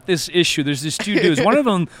 I got this issue. There's these 2 dudes. One of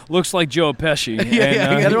them looks like Joe Pesci.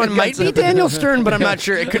 Yeah, The other one might be Daniel Stern, but I'm not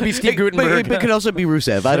sure. It could be Steve Guttenberg. But it could also be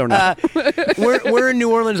Rusev. I don't know. We're in New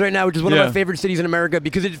Orleans right now, which is one of Yeah. my favorite cities in America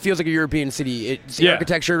because it feels like a European city. It's the Yeah.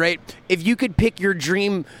 architecture, right? If you could pick your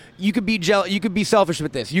dream, you could be you could be selfish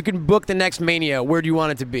with this. You can book the next Mania. Where do you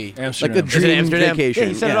want it to be? Amsterdam. Like a dream Amsterdam? vacation. Yeah,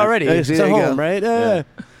 he said it Yeah. already. Yeah, It's see, at there you home, go. right?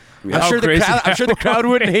 How crazy I'm sure the crowd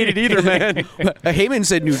wouldn't hate it either, man. Heyman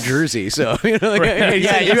said New Jersey, so you know, like, he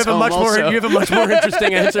Yeah, said you it's have a home much more also.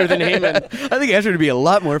 interesting answer than Heyman. I think the answer would be a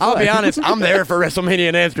lot more fun. I'll be honest, I'm there for WrestleMania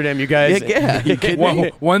in Amsterdam, you guys. Yeah, you kidding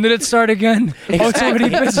me? When did it start again? Oh, it's already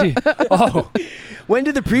busy. Oh. When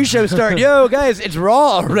did the pre-show start? Yo, guys, it's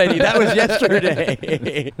Raw already. That was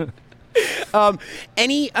yesterday.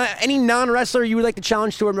 Any non-wrestler you would like to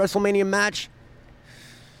challenge to a WrestleMania match?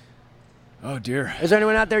 Oh, dear. Is there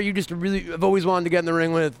anyone out there you just really have always wanted to get in the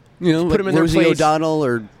ring with? You know, Put like them in their Rosie place. O'Donnell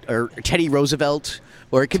or Teddy Roosevelt,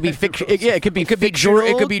 or it could be fiction. Yeah, it could be George.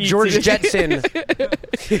 It could be George Jetson.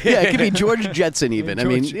 Yeah, it could be George Jetson even. I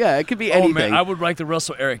mean, yeah, it could be Oh, anything. man, I would like to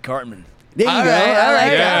wrestle Eric Cartman. There you All go. right, I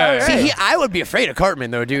like Yeah. that. See, I would be afraid of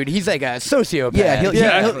Cartman though, dude. He's like a sociopath.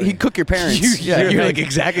 Yeah, he'd cook your parents. You're like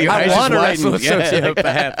exactly. I want to wrestle a Yeah.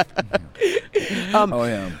 sociopath. Oh,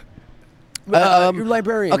 yeah. Your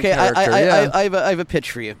librarian Okay, character. I have a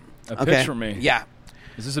pitch for you. A Okay. pitch for me. Yeah.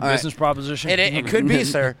 Is this a All right. business proposition? It could be,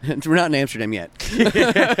 sir. We're not in Amsterdam yet.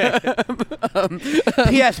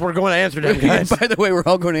 P.S. We're going to Amsterdam, guys. By the way, we're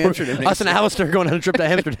all going to Amsterdam. Us and Alistair are going on a trip to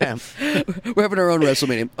Amsterdam. We're having our own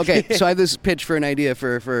WrestleMania. Okay, so I have this pitch for an idea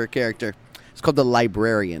for a character. It's called the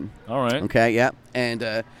Librarian. All right. Okay, yeah.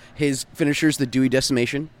 And his finisher's the Dewey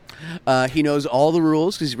Decimation. He knows all the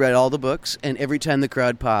rules because he's read all the books, and every time the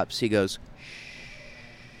crowd pops, he goes,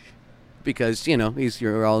 because,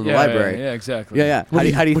 you're all in the library. Yeah, exactly. Yeah. What do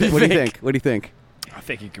you think? What do you think? I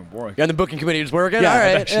think it can work. And the booking committee is working? Yeah, All I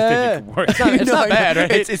right. actually think it can work. It's not bad,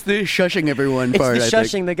 right? It's the shushing everyone part, It's the I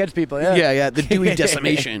shushing think. that gets people, yeah. Yeah, the Dewey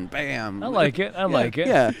Decimation. Bam. I like it. I like it.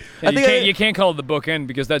 Yeah. You can't call it the bookend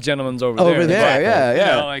because that gentleman's over there. Over there, But,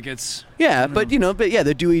 yeah. It's... Yeah, but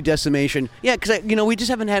the Dewey Decimation. Yeah, because we just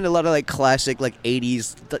haven't had a lot of classic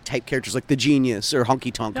 80s type characters like the Genius or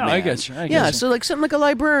Honky Tonk No, Man. I get you. So something like a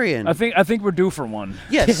librarian. I think we're due for one.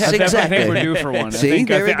 Yes, I exactly. think we're due for one. See,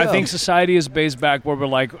 there we I go. think society is based back where we're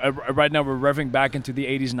right now we're revving back into the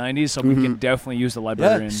 80s, 90s, so we can definitely use the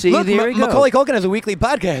librarian. See, Look, there we go. Macaulay Culkin has a weekly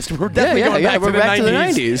podcast. We're definitely going back we're to the back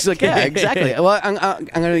 90s. to the 90s. Yeah, exactly. Well,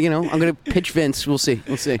 I'm gonna pitch Vince. We'll see.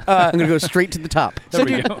 I'm gonna go straight to the top. So,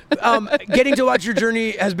 dude, getting to watch your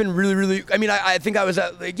journey has been really, really. I mean, I think I was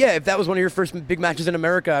at, if that was one of your first big matches in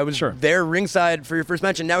America, I was there ringside for your first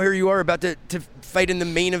match, and now here you are about to fight in the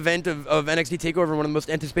main event of NXT TakeOver, one of the most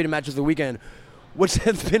anticipated matches of the weekend. What's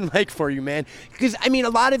that been like for you, man? Because, I mean, a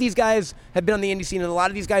lot of these guys have been on the indie scene, and a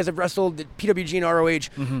lot of these guys have wrestled at PWG and ROH.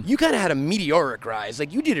 Mm-hmm. You kind of had a meteoric rise.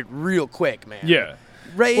 You did it real quick, man. Yeah.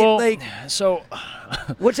 Right? Well, so...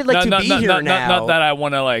 What's it like to be here now? Not that I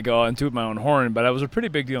want to go and toot my own horn, but I was a pretty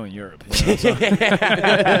big deal in Europe.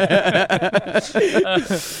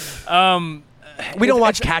 We don't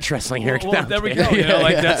watch catch wrestling here. Well, there we go.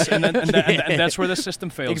 That's and that's where the system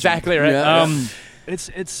fails. Exactly right. Yeah.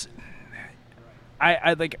 It's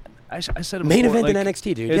I said it main before, event in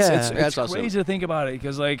NXT, dude. It's that's crazy awesome. to think about it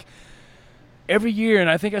because every year, and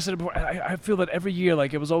I think I said it before, I feel that every year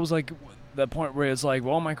it was always that point where it's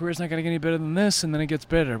well, my career's not going to get any better than this, and then it gets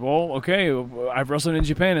better. Well, okay, I've wrestled in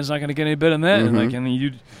Japan, it's not going to get any better than that, and and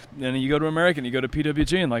then you go to America, and you go to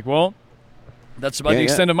PWG, and well, that's about the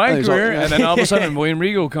extent of my career. And then all of a sudden, William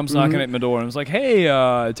Regal comes knocking at my door, and it's hey,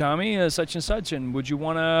 Tommy, such and such, and would you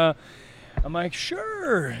want to? I'm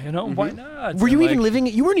sure, why not? Were you even living?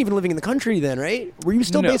 You weren't even living in the country then, right? Were you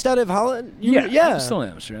still based out of Holland? I'm still in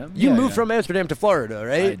Amsterdam. You moved from Amsterdam to Florida,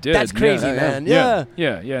 right? I did. That's crazy, man. Yeah.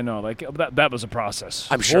 No, that was a process.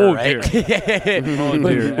 I'm sure, right? Dear.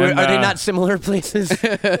 Dear. Are they not similar places?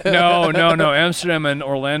 No. Amsterdam and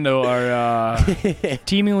Orlando are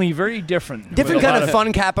teemingly very different. Different kind of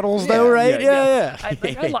fun capitals, though, right? Yeah.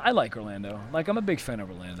 I like Orlando. I'm a big fan of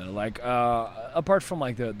Orlando. Apart from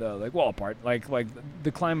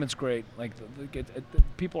the climate's great.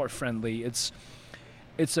 People are friendly. It's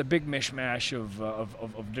a big mishmash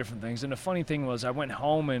of different things. And the funny thing was, I went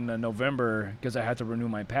home in November because I had to renew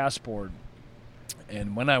my passport.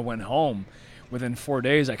 And when I went home, within 4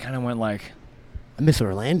 days, I kind of went I miss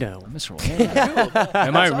Orlando.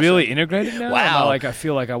 Am I really integrated now? Wow. I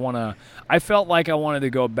feel like I want to. I felt like I wanted to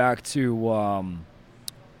go back to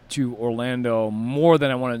Orlando more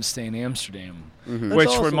than I wanted to stay in Amsterdam. Mm-hmm. Which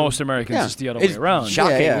for most Americans is the other way around.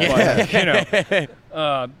 Shocking.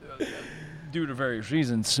 But, due to various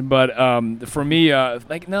reasons. But for me,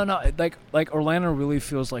 Orlando really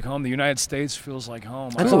feels like home. The United States feels like home.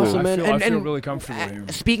 That's awesome, man. I feel really comfortable here.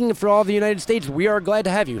 Speaking for all of the United States, we are glad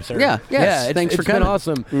to have you, sir. Yeah. Thanks for coming. It's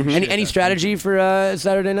been awesome. Mm-hmm. Any strategy for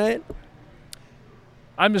Saturday night?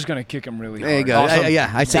 I'm just gonna kick him really hard. There you go. Awesome.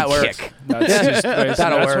 I say That kick. That's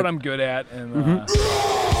That'll that's work. what I'm good at. And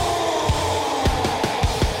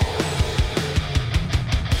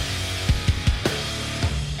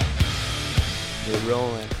We're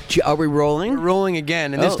rolling. Are we rolling? We're rolling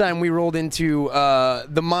again, and this time we rolled into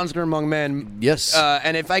the Monster Among Men. Yes.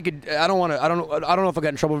 And if I could, I don't know if I got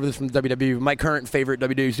in trouble for this from WWE. My current favorite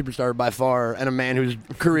WWE superstar by far, and a man whose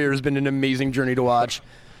career has been an amazing journey to watch.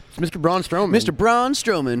 It's Mr. Braun Strowman. Mr. Braun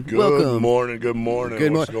Strowman, Good welcome. morning. Good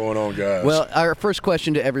morning. What's going on, guys? Well, our first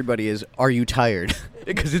question to everybody is, are you tired?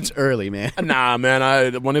 Because it's early, man. Nah,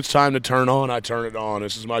 man. When it's time to turn on, I turn it on.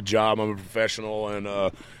 This is my job. I'm a professional,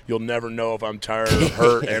 and you'll never know if I'm tired or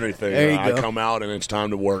hurt, anything. There you I go. come out, and it's time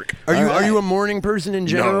to work. Are you a morning person in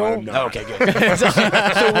general? No, I'm not. Okay, good. So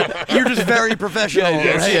you're just very profestional.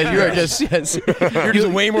 Yes, right? you are just yes. You're just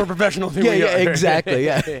way more professional than we are. Exactly.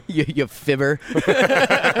 Yeah, you fibber.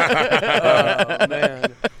 Oh,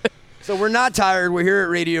 man. So we're not tired. We're here at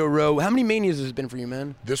Radio Row. How many Manias has it been for you,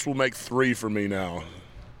 man? This will make 3 for me now.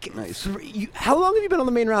 Nice. How long have you been on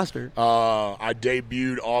the main roster? I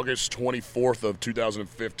debuted August 24th of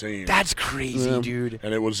 2015. That's crazy, dude.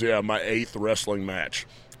 And it was my 8th wrestling match.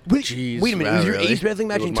 Wait, Jeez, wait a minute. wow, It was your really? 8th wrestling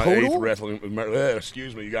match It was in my total? 8th wrestling.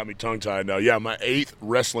 Excuse me, you got me tongue tied now. Yeah, my 8th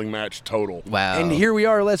wrestling match total. Wow. And here we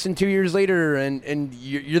are, less than 2 years later, and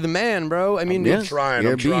you're the man, bro. I mean, I'm trying.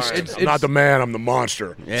 You're I'm a beast. trying. It's- I'm not the man. I'm the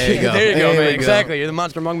monster. There you go. there you go, There man. we go. Exactly. You're the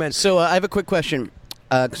monster among men. So I have a quick question,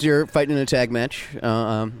 because you're fighting in a tag match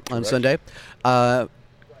on Sunday.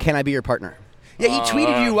 Can I be your partner? Yeah, he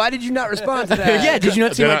tweeted you. Why did you not respond to that? Yeah, did you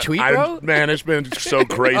not see my tweet, bro? Man, it's been so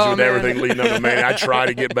crazy Oh, with man. everything leading up to Mania. I try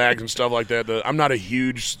to get back and stuff like that. I'm not a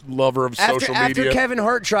huge lover of social After media. Kevin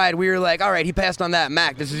Hart tried, we were like, all right, he passed on that.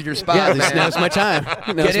 Mac, this is your spot, Yeah, man. now's my time.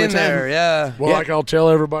 Get in there, yeah. Well, like I'll tell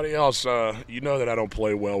everybody else, you know that I don't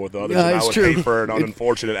play well with others. No, and I it's would true. hate for an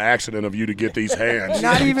unfortunate accident of you to get these hands.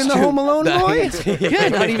 Not even the Home Alone boy? Yeah,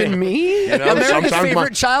 not even me. You know, America's sometimes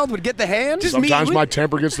favorite child would get the hand? sometimes my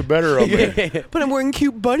temper gets the better of me. But I'm wearing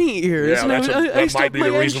cute bunny ears. Yeah, and that's that might be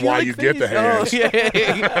the reason why you get the hands.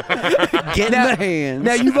 Get the hands.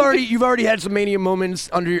 Now you've already had some Mania moments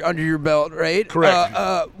under your belt, right? Correct.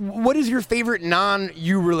 What is your favorite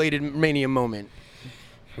non-you related Mania moment?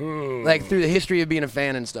 Like through the history of being a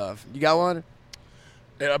fan and stuff. You got one?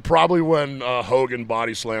 Probably when Hogan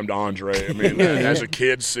body slammed Andre. I mean, as a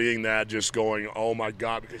kid, seeing that, just going, "Oh my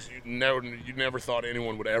God!" Because you never thought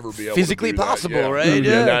anyone would ever be able Physically to do that. possible, Yeah. right?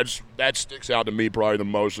 Yeah. That sticks out to me probably the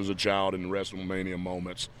most as a child in WrestleMania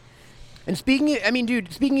moments. And speaking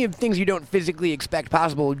of things you don't physically expect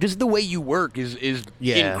possible, just the way you work is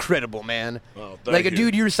Yeah. incredible, man. Oh, thank like a you.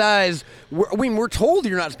 dude your size, we're told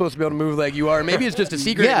you're not supposed to be able to move like you are. Maybe it's just a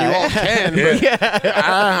secret and you all can. But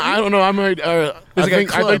I don't know. I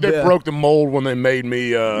think they broke the mold when they made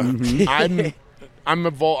me. I'm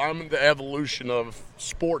the evolution of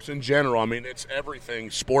sports in general. I mean, it's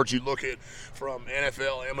everything. Sports, you look at from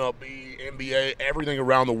NFL, MLB, NBA, everything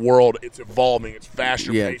around the world. It's evolving. It's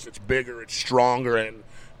faster paced. It's bigger. It's stronger. And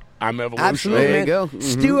I'm evolutionary. Absolutely, There man. you go.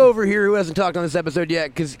 Stu over here, who hasn't talked on this episode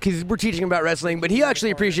yet, because we're teaching him about wrestling, but he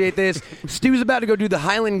actually appreciate this. Stu's about to go do the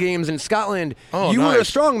Highland Games in Scotland. Oh, you were a nice.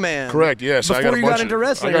 strong man. Correct. Yes, Before I got a you bunch got into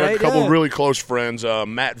wrestling, I got right? a couple Yeah. really close friends.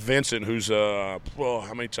 Matt Vincent, who's how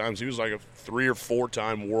many times he was like a 3 or 4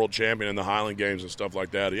 time world champion in the Highland Games and stuff like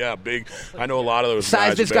that. Yeah, big. I know a lot of those. Size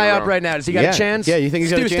guys this have been guy up around. right now. Does he got a chance? Yeah, you think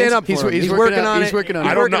he's got a Stu, chance? stand up for him. He's working on it. He's working on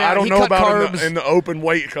I it. don't know. I don't He know cut about carbs. in the open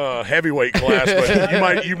weight heavyweight class,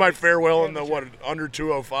 but you might fare well in the under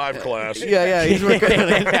 205 class. Yeah, he's working on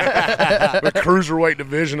it. The cruiserweight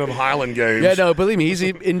division of Highland Games. Yeah, no, believe me, he's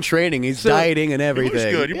in training. He's dieting and He everything.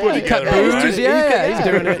 looks good. You put He cut together all right. boosters. Yeah, he's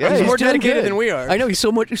doing it. Yeah, he's more doing dedicated good. than we are. I know, he's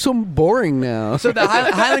so boring now. So the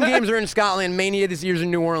Highland Games are in Scotland. Mania this year's in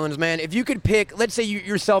New Orleans, man. If you could pick, let's say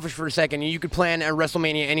you're selfish for a second, and you could plan a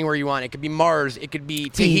WrestleMania anywhere you want. It could be Mars. It could be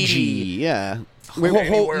Fiji, Tahiti. yeah.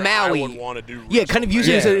 Anywhere Maui. I would want to do. Yeah, kind of use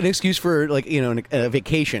it as Yeah. an excuse for, like, a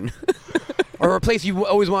vacation. Or a place you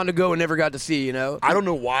always wanted to go and never got to see, you know? I don't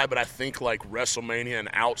know why, but I think like WrestleMania, an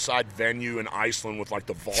outside venue in Iceland with like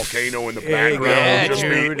the volcano in the background Yeah, would just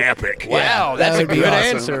dude. be epic. Wow, that's That a would be good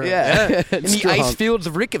awesome. answer. Yeah. In the Strong. ice fields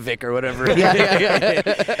of Reykjavik or whatever.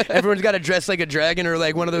 Everyone's got to dress like a dragon or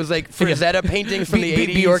like one of those like Frazetta paintings from the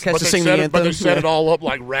 80s. Bjork has But to they, sing set the it, but they anthem. set it all up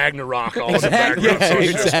like Ragnarok all in the background. Yeah, so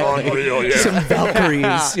it's just exactly. unreal. Yeah. Some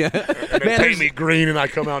Valkyries. Yeah. And they paint me green and I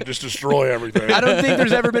come out and just destroy everything. I don't think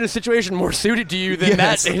there's ever been a situation more suited to you than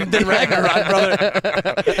Yes. than Ragnarok, brother.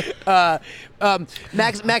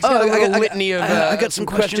 Max got a little litany of I got some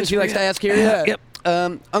questions he for likes you. to ask here. Yeah.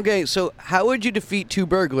 Yep. Okay, so how would you defeat 2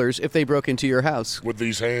 burglars if they broke into your house? With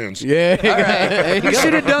these hands. Yeah. All right. You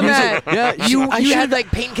should have done that. Yeah, You I had should've-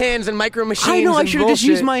 like paint cans and micro machines. I know, I and should have just bullshit.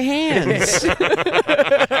 used my hands.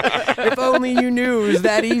 If only you knew it was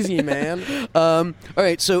that easy, man. All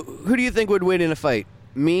right, so who do you think would win in a fight?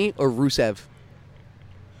 Me or Rusev?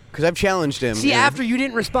 Because I've challenged him. See, yeah. after you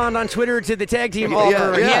didn't respond on Twitter to the tag team Yeah,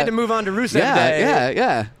 offer, he yeah. had to move on to Rusev Yeah, Day.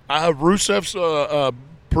 yeah. Rusev's a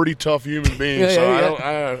pretty tough human being, Yeah, so yeah, I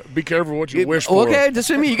don't, be careful what you wish for. Okay, just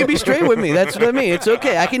for me. You can be straight with me. That's what I mean. It's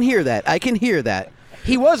okay. I can hear that.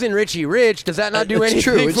 He was in Richie Rich. Does that not do It's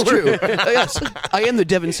anything? true. It's for true. you? Yes, I am the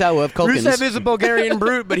Devin Sawa of Culkins. Rusev is a Bulgarian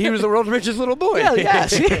brute, but he was the world's richest little boy. Yeah,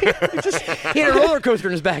 yes. He had a roller coaster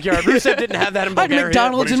in his backyard. Rusev didn't have that in I had Bulgaria. But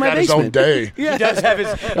McDonald's he's in my got his basement. own day. He does have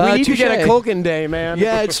his. We need to get a touche. Culkin day, man.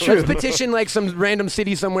 Yeah, it's true. Let's petition like some random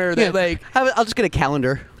city somewhere that like. I'll just get a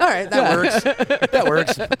calendar. All right, that works. That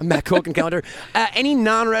works. A Matt Culkin calendar. Any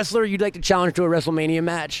non-wrestler you'd like to challenge to a WrestleMania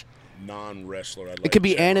match? non-wrestler. It could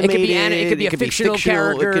be animated. It could be a fictional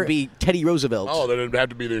character. It could be Teddy Roosevelt. Oh, then it'd have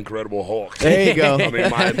to be the Incredible Hulk. There you go. I mean,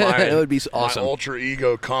 that would be awesome. My ultra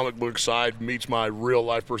ego comic book side meets my real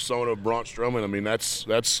life persona of Braun Strowman. I mean, that's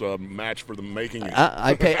a match for the making.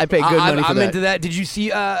 I pay good money for I'm that. into that. Did you see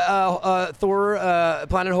Thor,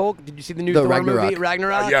 Planet Hulk? Did you see the new The Thor Ragnarok. movie,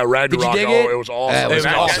 Ragnarok? Yeah, Ragnarok. Did you dig it? It was awesome. It was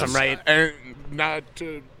awesome, right? And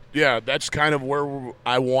that's kind of where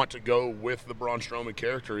I want to go with the Braun Strowman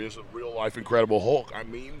character is a real life Incredible Hulk. I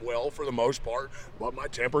mean well for the most part, but my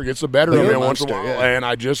temper gets the better of me once in a while, and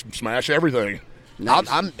I just smash everything. Nice.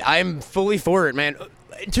 I'm fully for it, man.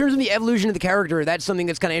 In terms of the evolution of the character, that's something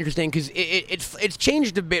that's kind of interesting because it's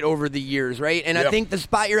changed a bit over the years, right? And I think the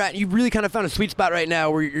spot you're at, you really kind of found a sweet spot right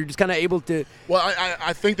now where you're just kind of able to. Well,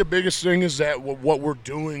 I think the biggest thing is that what we're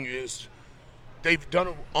doing is they've done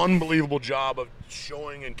an unbelievable job of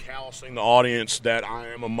showing and callousing the audience that I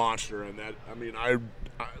am a monster, and that I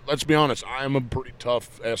let's be honest, I am a pretty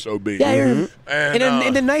tough SOB. Yeah, and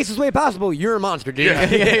in the nicest way possible, you're a monster, dude. Yeah.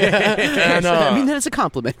 And, I mean, that's a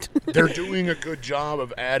compliment. They're doing a good job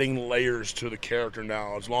of adding layers to the character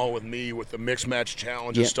now, along with me with the mixed match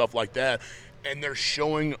challenge and stuff like that. And they're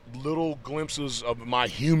showing little glimpses of my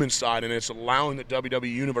human side, and it's allowing the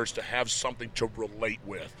WWE Universe to have something to relate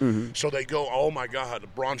with. So they go, oh, my God,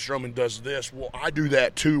 Braun Strowman does this. Well, I do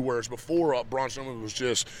that, too, whereas before Braun Strowman was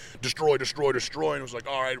just destroy, and it was like,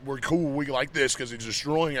 all right, we're cool, we like this because he's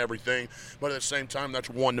destroying everything. But at the same time,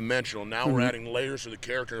 that's one-dimensional. Now we're adding layers to the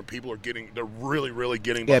character, and people are they're really, really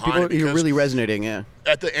getting behind it. Yeah, you're really resonating,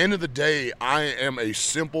 At the end of the day, I am a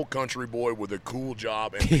simple country boy with a cool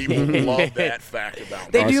job, and people love that fact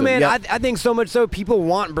about me. They do, man. Yep. I think so much so people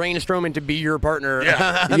want Braun Strowman to be your partner.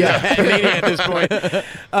 Yeah. Mania at this point.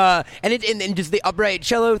 And just the upright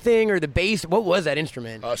cello thing or the bass. What was that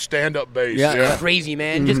instrument? Stand-up bass. Yeah. Crazy,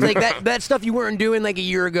 man. Just like that stuff you weren't doing like a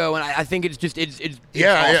year ago, and I think it's awesome.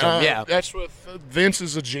 Yeah. That's what Vince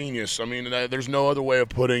is a genius. I mean, there's no other way of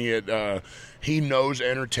putting it. He knows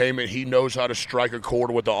entertainment. He knows how to strike a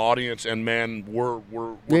chord with the audience, and man, we're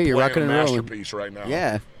playing rocking a and rolling. masterpiece right now.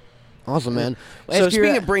 Yeah. Awesome, man. So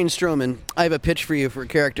speaking of Braun Strowman, I have a pitch for you for a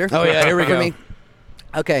character. Oh, yeah, here we go. Me.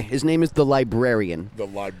 Okay, his name is the Librarian. The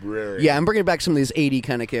Librarian. Yeah, I'm bringing back some of this 80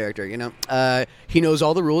 kind of character, you know. He knows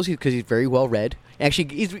all the rules because he's very well read.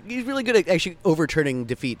 Actually, he's really good at actually overturning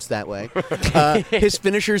defeats that way. His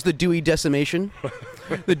finisher is the Dewey Decimation,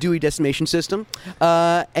 the Dewey Decimation system.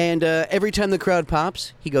 And every time the crowd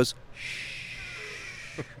pops, he goes, shh.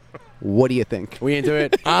 What do you think? We into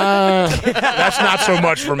it? That's not so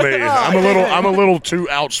much for me. I'm a little too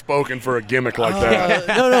outspoken for a gimmick like that.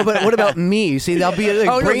 No, but what about me? See, that'll be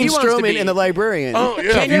like Braun Strowman and the Librarian. Oh,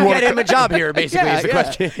 yeah. Can you get him a job here, basically, is the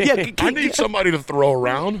question. I need somebody to throw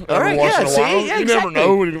around every once in a while. You never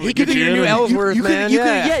know. He could be your new Ellsworth, man.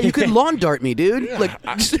 You could lawn dart me, dude. Yeah.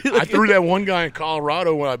 I threw that one guy in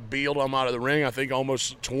Colorado when I bealed him out of the ring, I think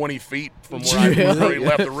almost 20 feet from where he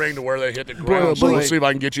left the ring to where they hit the ground. So let's see if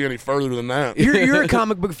I can get you any further than that. You're a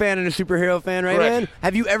comic book fan and a superhero fan, right, man?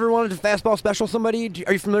 Have you ever wanted to fastball special somebody?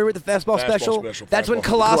 Are you familiar with the fastball special? That's when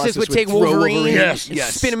Colossus would take Wolverine,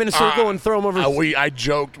 spin him in a circle, and throw him over. I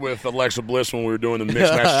joked with Alexa Bliss when we were doing the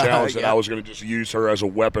mixed match challenge that I was going to just use her as a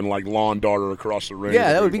weapon, like lawn darter across the ring.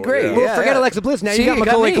 Yeah, that would be great. Well, forget Alexa Bliss. Now you got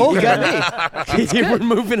Macaulay Culkin. You got me. We're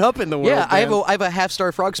moving up in the world. Yeah, I have a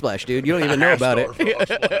half-star frog splash, dude. You don't even know about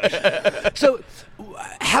it. So,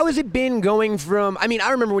 how has it been going from? I mean,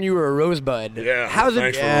 I remember when you were a Rosebud. Yeah. How's it?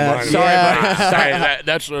 Thanks for reminding me. Sorry.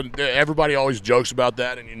 That's everybody always jokes about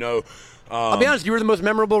that, and you know. I'll be honest, you were the most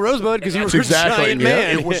memorable Rosebud because you were a giant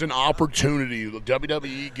man. It was an opportunity. The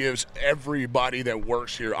WWE gives everybody that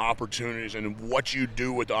works here opportunities, and what you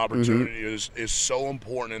do with the opportunity is so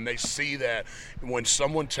important. And they see that when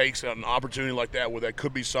someone takes an opportunity like that, where that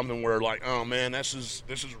could be something where like, oh man, this is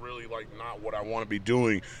really like not what I want to be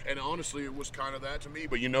doing. And honestly, it was kind of that to me.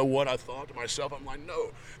 But you know what? I thought to myself, I'm like,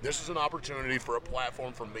 no, this is an opportunity for a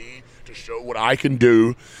platform for me to show what I can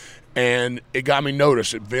do. And it got me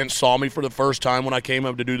noticed. Vince saw me for the first time when I came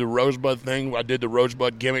up to do the Rosebud thing. I did the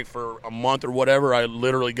Rosebud gimmick for a month or whatever. I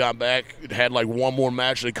literally got back. It had like one more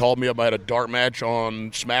match. They called me up. I had a dark match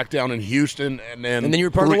on SmackDown in Houston. And then you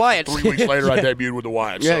were part of the Wyatts. 3 weeks later, I debuted with the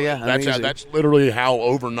Wyatts. So that's literally how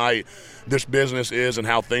overnight this business is and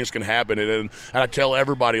how things can happen. And I tell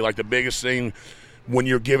everybody, like, the biggest thing when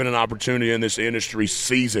you're given an opportunity in this industry,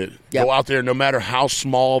 seize it. Yep. Go out there, no matter how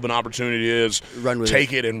small of an opportunity it is,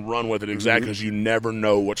 take it and run with it. Exactly, because you never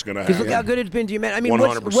know what's going to happen. Because look how good it's been to you, man. I mean,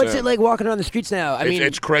 100%. what's it like walking around the streets now? I mean,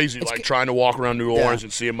 it's crazy, like trying to walk around New Orleans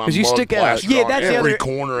and seeing my mug you stick out. plastered Yeah, on that's the every other-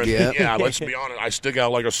 corner. And let's be honest, I stick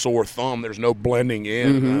out like a sore thumb. There's no blending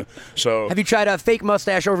in. So have you tried a fake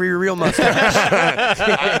mustache over your real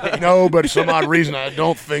mustache? no, but for some odd reason, I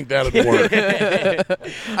don't think that would work.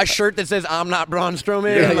 A shirt that says "I'm not Braun Strowman."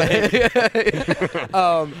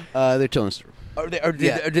 They're telling us. Or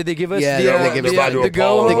did they give us? Yeah, the, they gave us the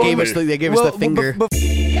go. They gave us the finger.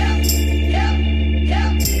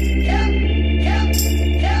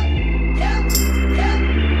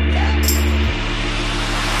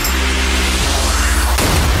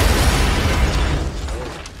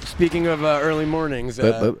 Speaking of early mornings,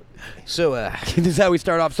 So this is how we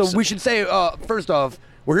start off. So we should say, first off,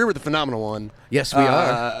 we're here with the phenomenal one. Yes, we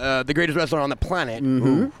are. The greatest wrestler on the planet,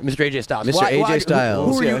 Mr. AJ Styles. Mr. AJ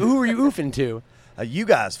Styles. Who are you oofing to? You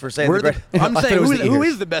guys for saying I'm saying who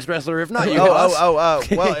is the best wrestler, if not you? Well,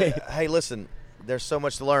 hey, listen, there's so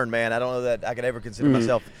much to learn, man. I don't know that I could ever consider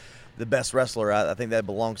myself the best wrestler. I think that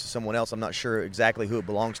belongs to someone else. I'm not sure exactly who it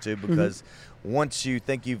belongs to because once you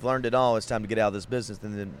think you've learned it all, it's time to get out of this business.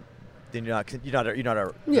 Then you're not the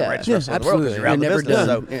greatest wrestler in the world because you're out of the business.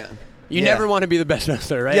 Done. So, You never want to be the best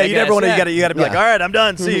wrestler, right? Yeah, you never want to. You got to be like, all right, I'm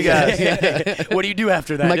done. See you guys. What do you do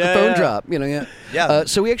after that? Microphone drop. Yeah. Yeah.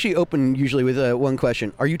 So we actually open usually with one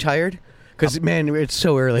question. Are you tired? Because man, it's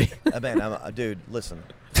so early. Dude, listen.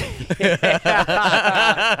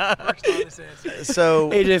 So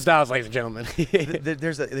AJ Styles, ladies and gentlemen.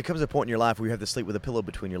 there comes a point in your life where you have to sleep with a pillow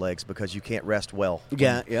between your legs because you can't rest well.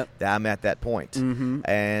 Yeah. I'm at that point.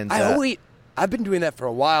 And I've been doing that for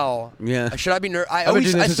a while. Yeah. Should I be nervous? I've been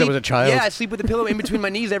doing this since I was a child. Yeah, I sleep with a pillow in between my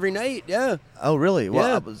knees every night. Yeah. Oh, really?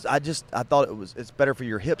 Well, Yeah. I thought it's better for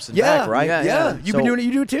your hips and back, right? Yeah. You've been doing it.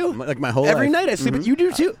 You do it too. Like my whole every life. night I sleep. You do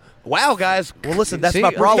it too. Wow, guys. Well, listen, that's See?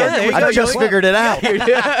 my problem. Yeah, there you I go. just figured it out.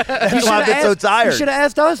 That's why I've been so tired. You should have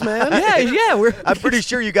asked us, man. We're. I'm pretty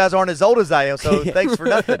sure you guys aren't as old as I am, so thanks for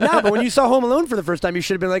nothing. No, but when you saw Home Alone for the first time, you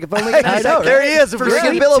should have been like, if only I know, there he is, with a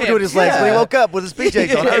sleep pillow tips. between his legs when he Yeah. woke up with his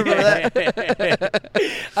PJs on. I remember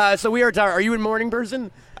that. So we are tired. Are you a morning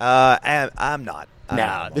person? I'm not.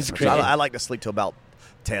 This is crazy. I like to sleep till about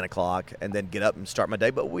 10 o'clock and then get up and start my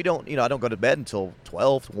day. But we don't, I don't go to bed until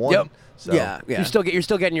 12, 1. Yep. So. Yeah. You're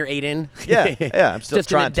still getting your 8 in. Yeah. I'm still just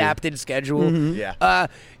trying an adapted schedule. to. Yeah.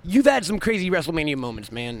 You've had some crazy WrestleMania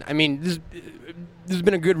moments, man. I mean, this has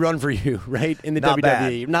been a good run for you, right? In the Not WWE.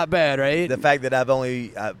 bad. Not bad, right? The fact that I've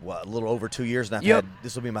only a little over 2 years and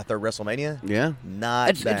this will be my third WrestleMania. Yeah.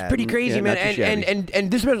 Not It's bad. pretty crazy, Yeah, man. not too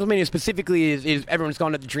And this WrestleMania specifically is everyone's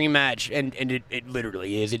calling it the dream match, and it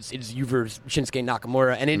literally is. It's you versus Shinsuke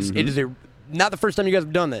Nakamura, and it is not the first time you guys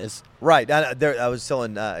have done this. Right. I was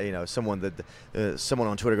telling someone that someone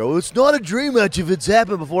on Twitter go, it's not a dream match if it's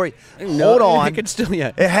happened before. Hold on. It could still,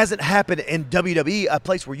 It hasn't happened in WWE, a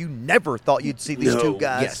place where you never thought you'd see these two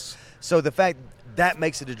guys. Yes. So the fact that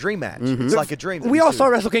makes it a dream match. It's like a dream. We all saw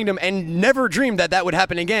Wrestle Kingdom and never dreamed that would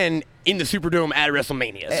happen again in the Superdome at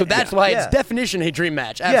WrestleMania. So that's why it's definition a dream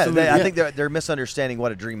match. Absolutely. I think they're misunderstanding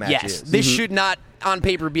what a dream match is. This should not on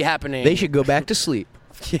paper be happening. They should go back to sleep.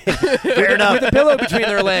 Fair enough. With a pillow between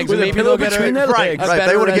their legs. With a maybe pillow they'll get between a, their Right. legs.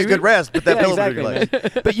 They want to get good rest, but that Yeah, pillow exactly, between your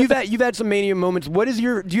legs. man. But you've had some Mania moments.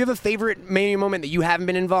 Do you have a favorite Mania moment that you haven't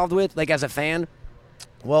been involved with, like as a fan?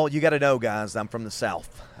 Well, you got to know, guys, I'm from the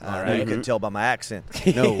South. You can tell by my accent.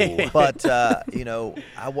 No. But,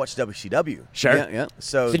 I watched WCW. Sure. Yeah.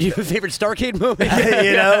 So, So do you have a favorite Starcade moment?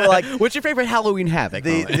 like What's your favorite Halloween Havoc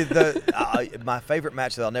moment? my favorite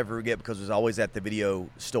match that I'll never forget because it was always at the video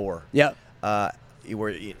store. Yep.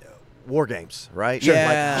 War Games, right?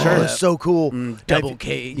 Yeah. Sure. It's so cool. Double If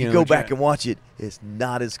K. You go back and watch it. It's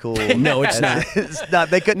not as cool. No, it's not. It's not.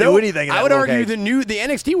 They couldn't do anything. In I that would War argue Games. the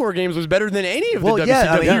NXT War Games was better than any of Well, the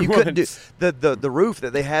yeah. WCW You couldn't do ones. the roof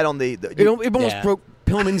that they had on the. It almost broke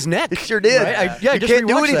Pillman's neck. It sure did. Right? I you just can't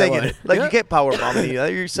do rewatched that anything one. in it. Like you can't power bomb it.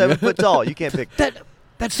 You're 7 foot tall. You can't pick.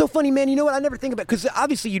 That's so funny, man. You know what? I never think about because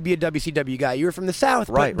obviously you'd be a WCW guy. You were from the South,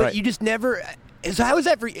 Right, but right. you just never. So how is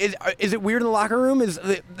that for? Is it weird in the locker room? Are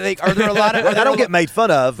there a lot of? I don't get made fun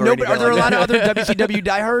of. Or No, but are there a lot of of other WCW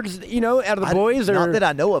diehards? Out of the boys, or not that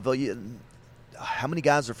I know of. How many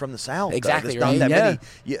guys are from the South? Exactly, There's not right? that Yeah. many.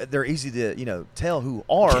 Yeah, they're easy to tell who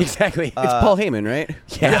are. Exactly. It's Paul Heyman, right?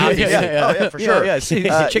 Yeah, obviously. Oh, yeah, for sure. Yeah,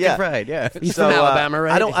 chicken yeah. fried, yeah. He's from Alabama,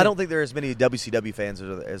 right? I don't think there are as many WCW fans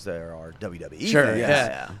as there are WWE Sure, fans.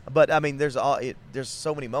 yeah. But I mean, there's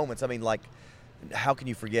so many moments. I mean, like how can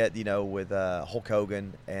you forget, with Hulk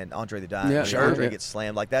Hogan and Andre the Giant? Yeah, when sure. Andre gets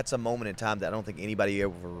slammed. Like, that's a moment in time that I don't think anybody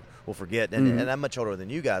ever will forget. And I'm much older than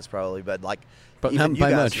you guys probably, but even not you by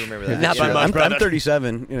guys much. remember that. Not by much, I'm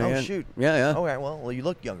 37. Oh, shoot. Yeah. Okay, well, you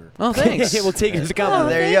look younger. Oh, thanks. We'll take it as a compliment.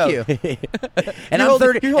 there you go. And You're I'm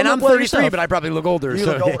 30, holding and I'm up well 33, yourself. but I probably look older. You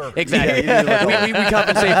so look older. Exactly. Yeah, you do look older. we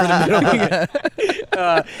compensate for the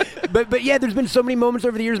middle. But yeah, there's been so many moments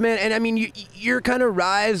over the years, man. And I mean, your kind of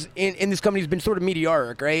rise in this company has been sort of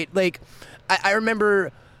meteoric, right? Like, I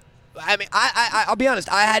remember. I mean, I'll be honest.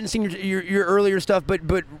 I hadn't seen your earlier stuff, but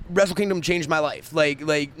Wrestle Kingdom changed my life.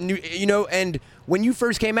 And when you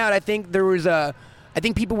first came out, I think there was I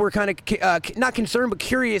think people were kind of not concerned, but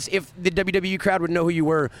curious if the WWE crowd would know who you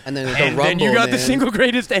were. And then then you got the single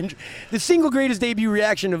greatest debut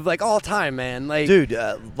reaction of all time, man. Like, dude,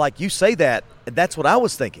 you say that. That's what I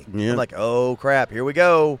was thinking. Yeah. I'm like, oh crap, here we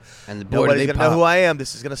go. And boy, nobody's they gonna know pop. who I am.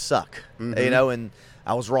 This is gonna suck. And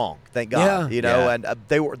I was wrong. Thank God. Yeah. And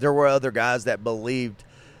there were other guys that believed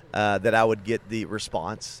that I would get the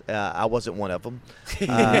response. I wasn't one of them.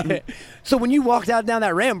 So when you walked out down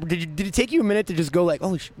that ramp, did it take you a minute to just go like,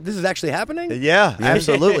 "Oh, this is actually happening"? Yeah,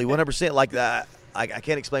 absolutely, 100%. Like that, I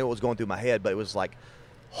can't explain what was going through my head, but it was like,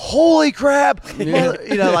 holy crap! I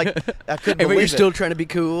couldn't believe you're it. still trying to be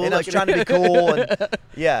cool. And I was trying to be cool, and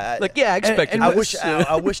I expected. and I wish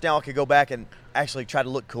now I could go back and actually try to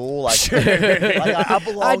look cool. Like I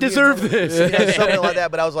belong. I deserve this. Something like that.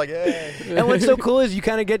 But I was like, hey. And what's so cool is you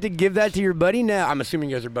kind of get to give that to your buddy now. I'm assuming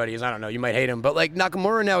you guys are buddies. I don't know. You might hate him, but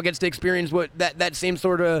Nakamura now gets to experience what that same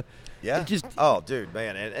sort of. Yeah. Just dude,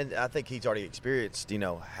 man, and I think he's already experienced,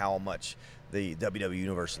 how much the WWE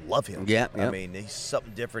universe love him. Yeah. I mean, he's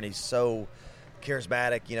something different. He's so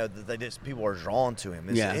charismatic. People are drawn to him.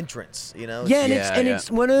 His entrance.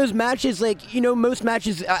 It's one of those matches. Most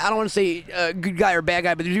matches. I don't want to say good guy or bad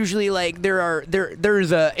guy, but there's usually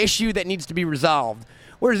there's a issue that needs to be resolved.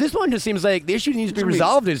 Whereas this one just seems like the issue that needs to be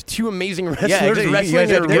resolved is two amazing wrestlers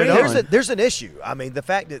wrestling. There's an issue. I mean, the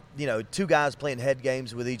fact that two guys playing head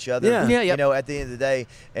games with each other. At the end of the day,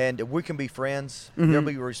 and we can be friends. There'll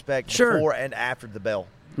be respect before and after the bell.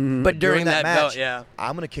 But during that match, belt,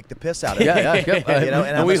 I'm going to kick the piss out of him.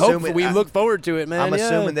 And we look forward to it, man. I'm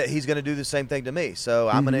assuming that he's going to do the same thing to me, so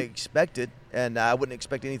I'm going to expect it, and I wouldn't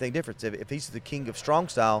expect anything different. If he's the king of strong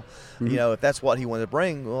style, if that's what he wanted to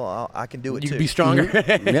bring, well, I can do it too. You can be stronger.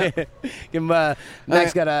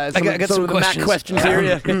 Max got some questions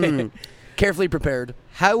here. Carefully prepared.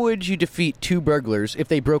 How would you defeat two burglars if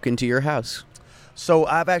they broke into your house? So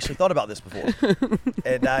I've actually thought about this before,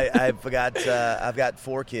 and I've got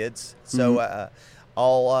 4 kids. So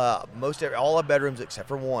all our bedrooms except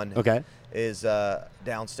for one is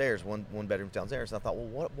downstairs. One bedroom downstairs. And I thought,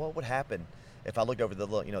 well, what would happen if I looked over the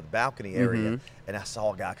the balcony area and I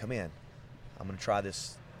saw a guy come in? I'm going to try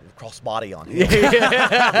this crossbody on him.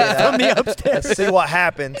 From the upstairs. See what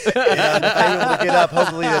happens. If they're able to get up,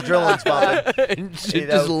 hopefully the adrenaline's pumping.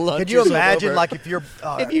 Can you imagine, if you're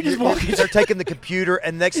they're taking the computer,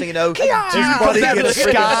 and next thing you know, his buddy gets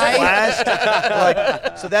splashed.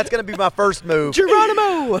 So that's going to be my first move.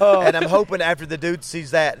 Geronimo! And I'm hoping after the dude sees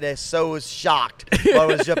that, they're so shocked while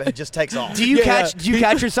he's jumping, it just takes off. Do you catch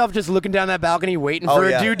yourself just looking down that balcony waiting for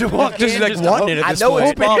a dude to walk in? I know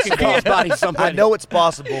it's possible. I know it's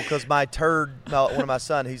possible. Because my one of my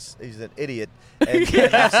son, he's an idiot, and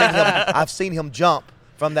I've seen him jump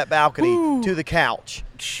from that balcony to the couch.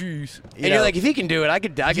 Jeez. And you're like, if he can do it, I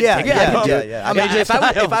could take it. Yeah. I mean, if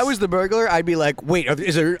I was the burglar, I'd be like, wait,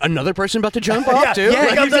 is there another person about to jump off too? Yeah,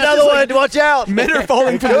 here comes another one. Watch out. Men are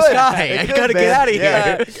falling from the sky. I got to get out of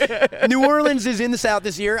here. New Orleans is in the South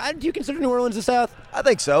this year. Do you consider New Orleans the South? I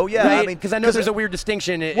think so, yeah. Right? I mean, because I know there's a weird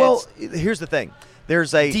distinction. Here's the thing.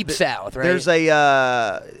 There's a deep South, right? There's a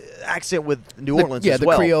accent with New Orleans as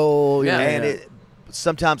well. The Creole. And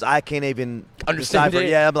sometimes I can't even understand decipher.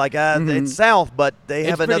 it. Yeah, I'm like, it's South, but they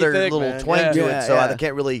have another thick, little man. twang to it, so I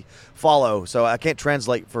can't really follow. So I can't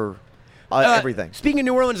translate for everything. Speaking of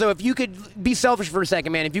New Orleans, though, if you could be selfish for a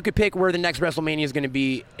second, man, if you could pick where the next WrestleMania is going to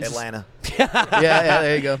be, Atlanta. Yeah,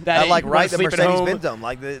 there you go. I like the Mercedes-Benz Dome,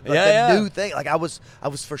 the new thing. Like I was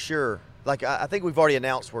for sure. Like I think we've already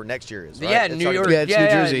announced where next year is. Right? Yeah, New York. Yeah, it's New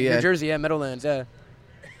Jersey. New Jersey, Meadowlands. Yeah.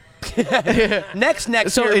 next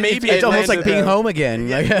so year, maybe it's almost like being home again.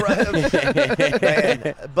 Man,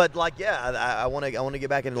 but I want to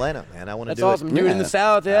get back in Atlanta, man. I want to do awesome. it. Do it in the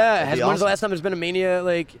South. Yeah. When's the last time there's been a Mania?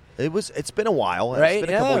 It's been a while. Right? It's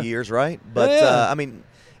been a couple of years, right? But I mean,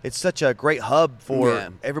 it's such a great hub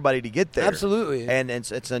for everybody to get there. Absolutely. And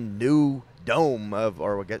it's a new dome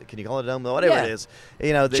can you call it a dome? Whatever it is.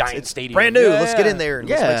 Giant it's stadium. brand new. Let's get in there and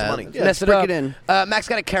let's make some money. Let's break it in. Max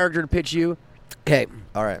got a character to pitch you. Okay.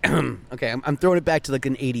 All right. Okay, I'm throwing it back to like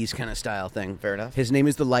an 80s kind of style thing. Fair enough. His name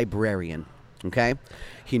is the Librarian, okay?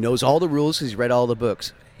 He knows all the rules because he's read all the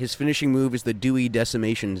books. His finishing move is the Dewey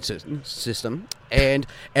Decimation System. And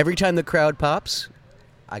every time the crowd pops,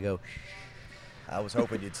 I go, I was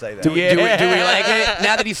hoping you'd say that. Do we like it?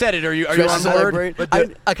 Now that he said it, are you on board?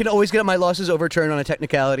 I can always get my losses overturned on a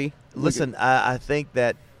technicality. Listen, I think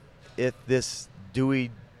that if this Dewey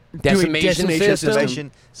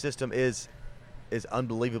Decimation system is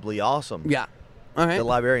unbelievably awesome, Yeah. All right. the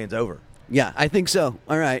Librarian's over. Yeah, I think so.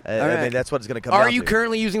 All right. All I right. mean, that's what it's going to come down Are to. you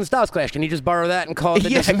currently using the Stops Clash? Can you just borrow that and call it the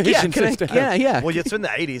Decimation System? Yeah. Well, it's in the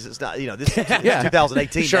 80s. It's not, this is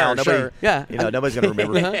 2018 now. Nobody, Yeah. nobody's going to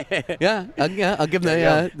remember. I'll give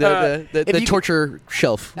him the torture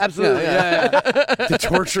shelf. Absolutely. Yeah. The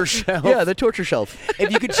torture shelf. Yeah, the torture shelf.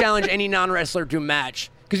 If you could challenge any non-wrestler to a match,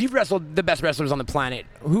 because you've wrestled the best wrestlers on the planet.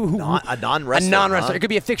 A non-wrestler. A non-wrestler. Huh? It could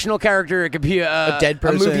be a fictional character. It could be a dead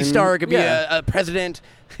person. A movie star. It could be a president.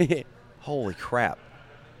 Holy crap.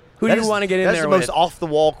 Who do you want to get in there with? That's the most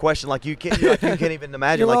off-the-wall question. Like you can't even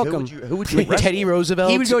imagine. You're like welcome. who would you wrestle? Teddy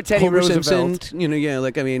Roosevelt. He would go Teddy Homer Roosevelt. Simpson.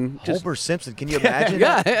 Homer Simpson. Can you imagine?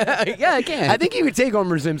 Yeah, I can. I think you could take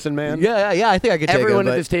Homer Simpson, man. Yeah, I think I could take Everyone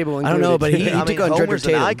him, at this table I don't know, but he I mean, took on Homer's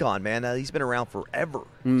Dredger an Tatum. icon, man. He's been around forever.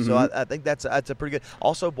 So I think that's a pretty good.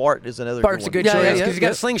 Also, Bart is another. Bart's a good good one. choice because he's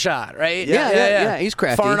got a slingshot, right? Yeah, he's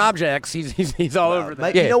crafty. Foreign objects. He's all over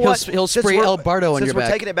that. You know what? He'll spray El Bardo on your back. Since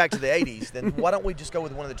we're taking it back to the 80s, then why don't we just go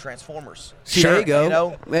with one of the Transformers? There you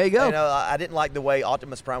go. There you go. I didn't like the way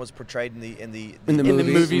Optimus Prime was portrayed in the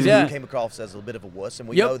movies. He came across as a bit of a wuss, and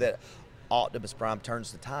we know that Optimus Prime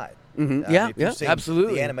turns the tide. If you've seen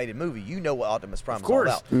absolutely. the animated movie, you know what Optimus Prime is course.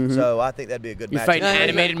 all about. So I think that'd be a good match. fight an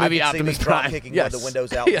animated movie Optimus Prime. Kicking one of the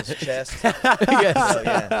windows out of his chest.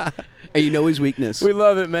 Yes. And you know his weakness. We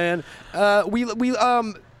love it, man.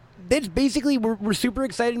 It's basically we're super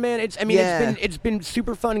excited, man. It's been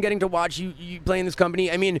super fun getting to watch you play in this company.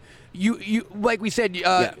 I mean, you like we said,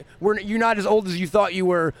 you're not as old as you thought you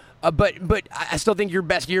were, but I still think your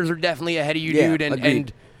best years are definitely ahead of you,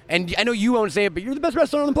 dude. And I know you won't say it, but you're the best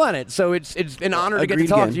wrestler on the planet. So it's an honor to get to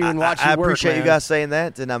talk to you and watch you work. I appreciate man. you guys saying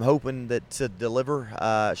that, and I'm hoping that to deliver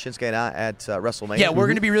Shinsuke and I at WrestleMania. Yeah, we're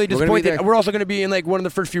going to be really disappointed. We're also going to be in like one of the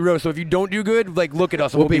first few rows. So if you don't do good, like look at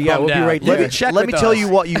us. We'll be bummed out. Right there. Let me tell you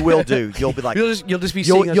what you will do. You'll be like, you'll just be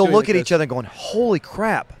seeing us you'll look like at each other and going, "Holy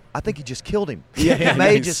crap! I think he just killed him." You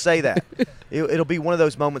may just say that. It'll be one of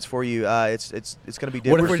those moments for you. It's going to be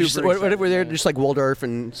different. What if we're there just like Waldorf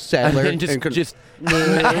and Sadler and just It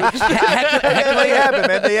may happen,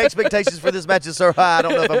 man. The expectations for this match is so high. I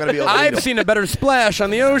don't know if I'm going to be able to I've seen a better splash on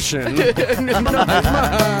the ocean.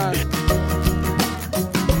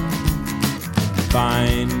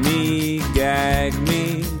 Find me, gag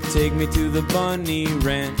me, take me to the bunny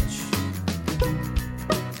ranch.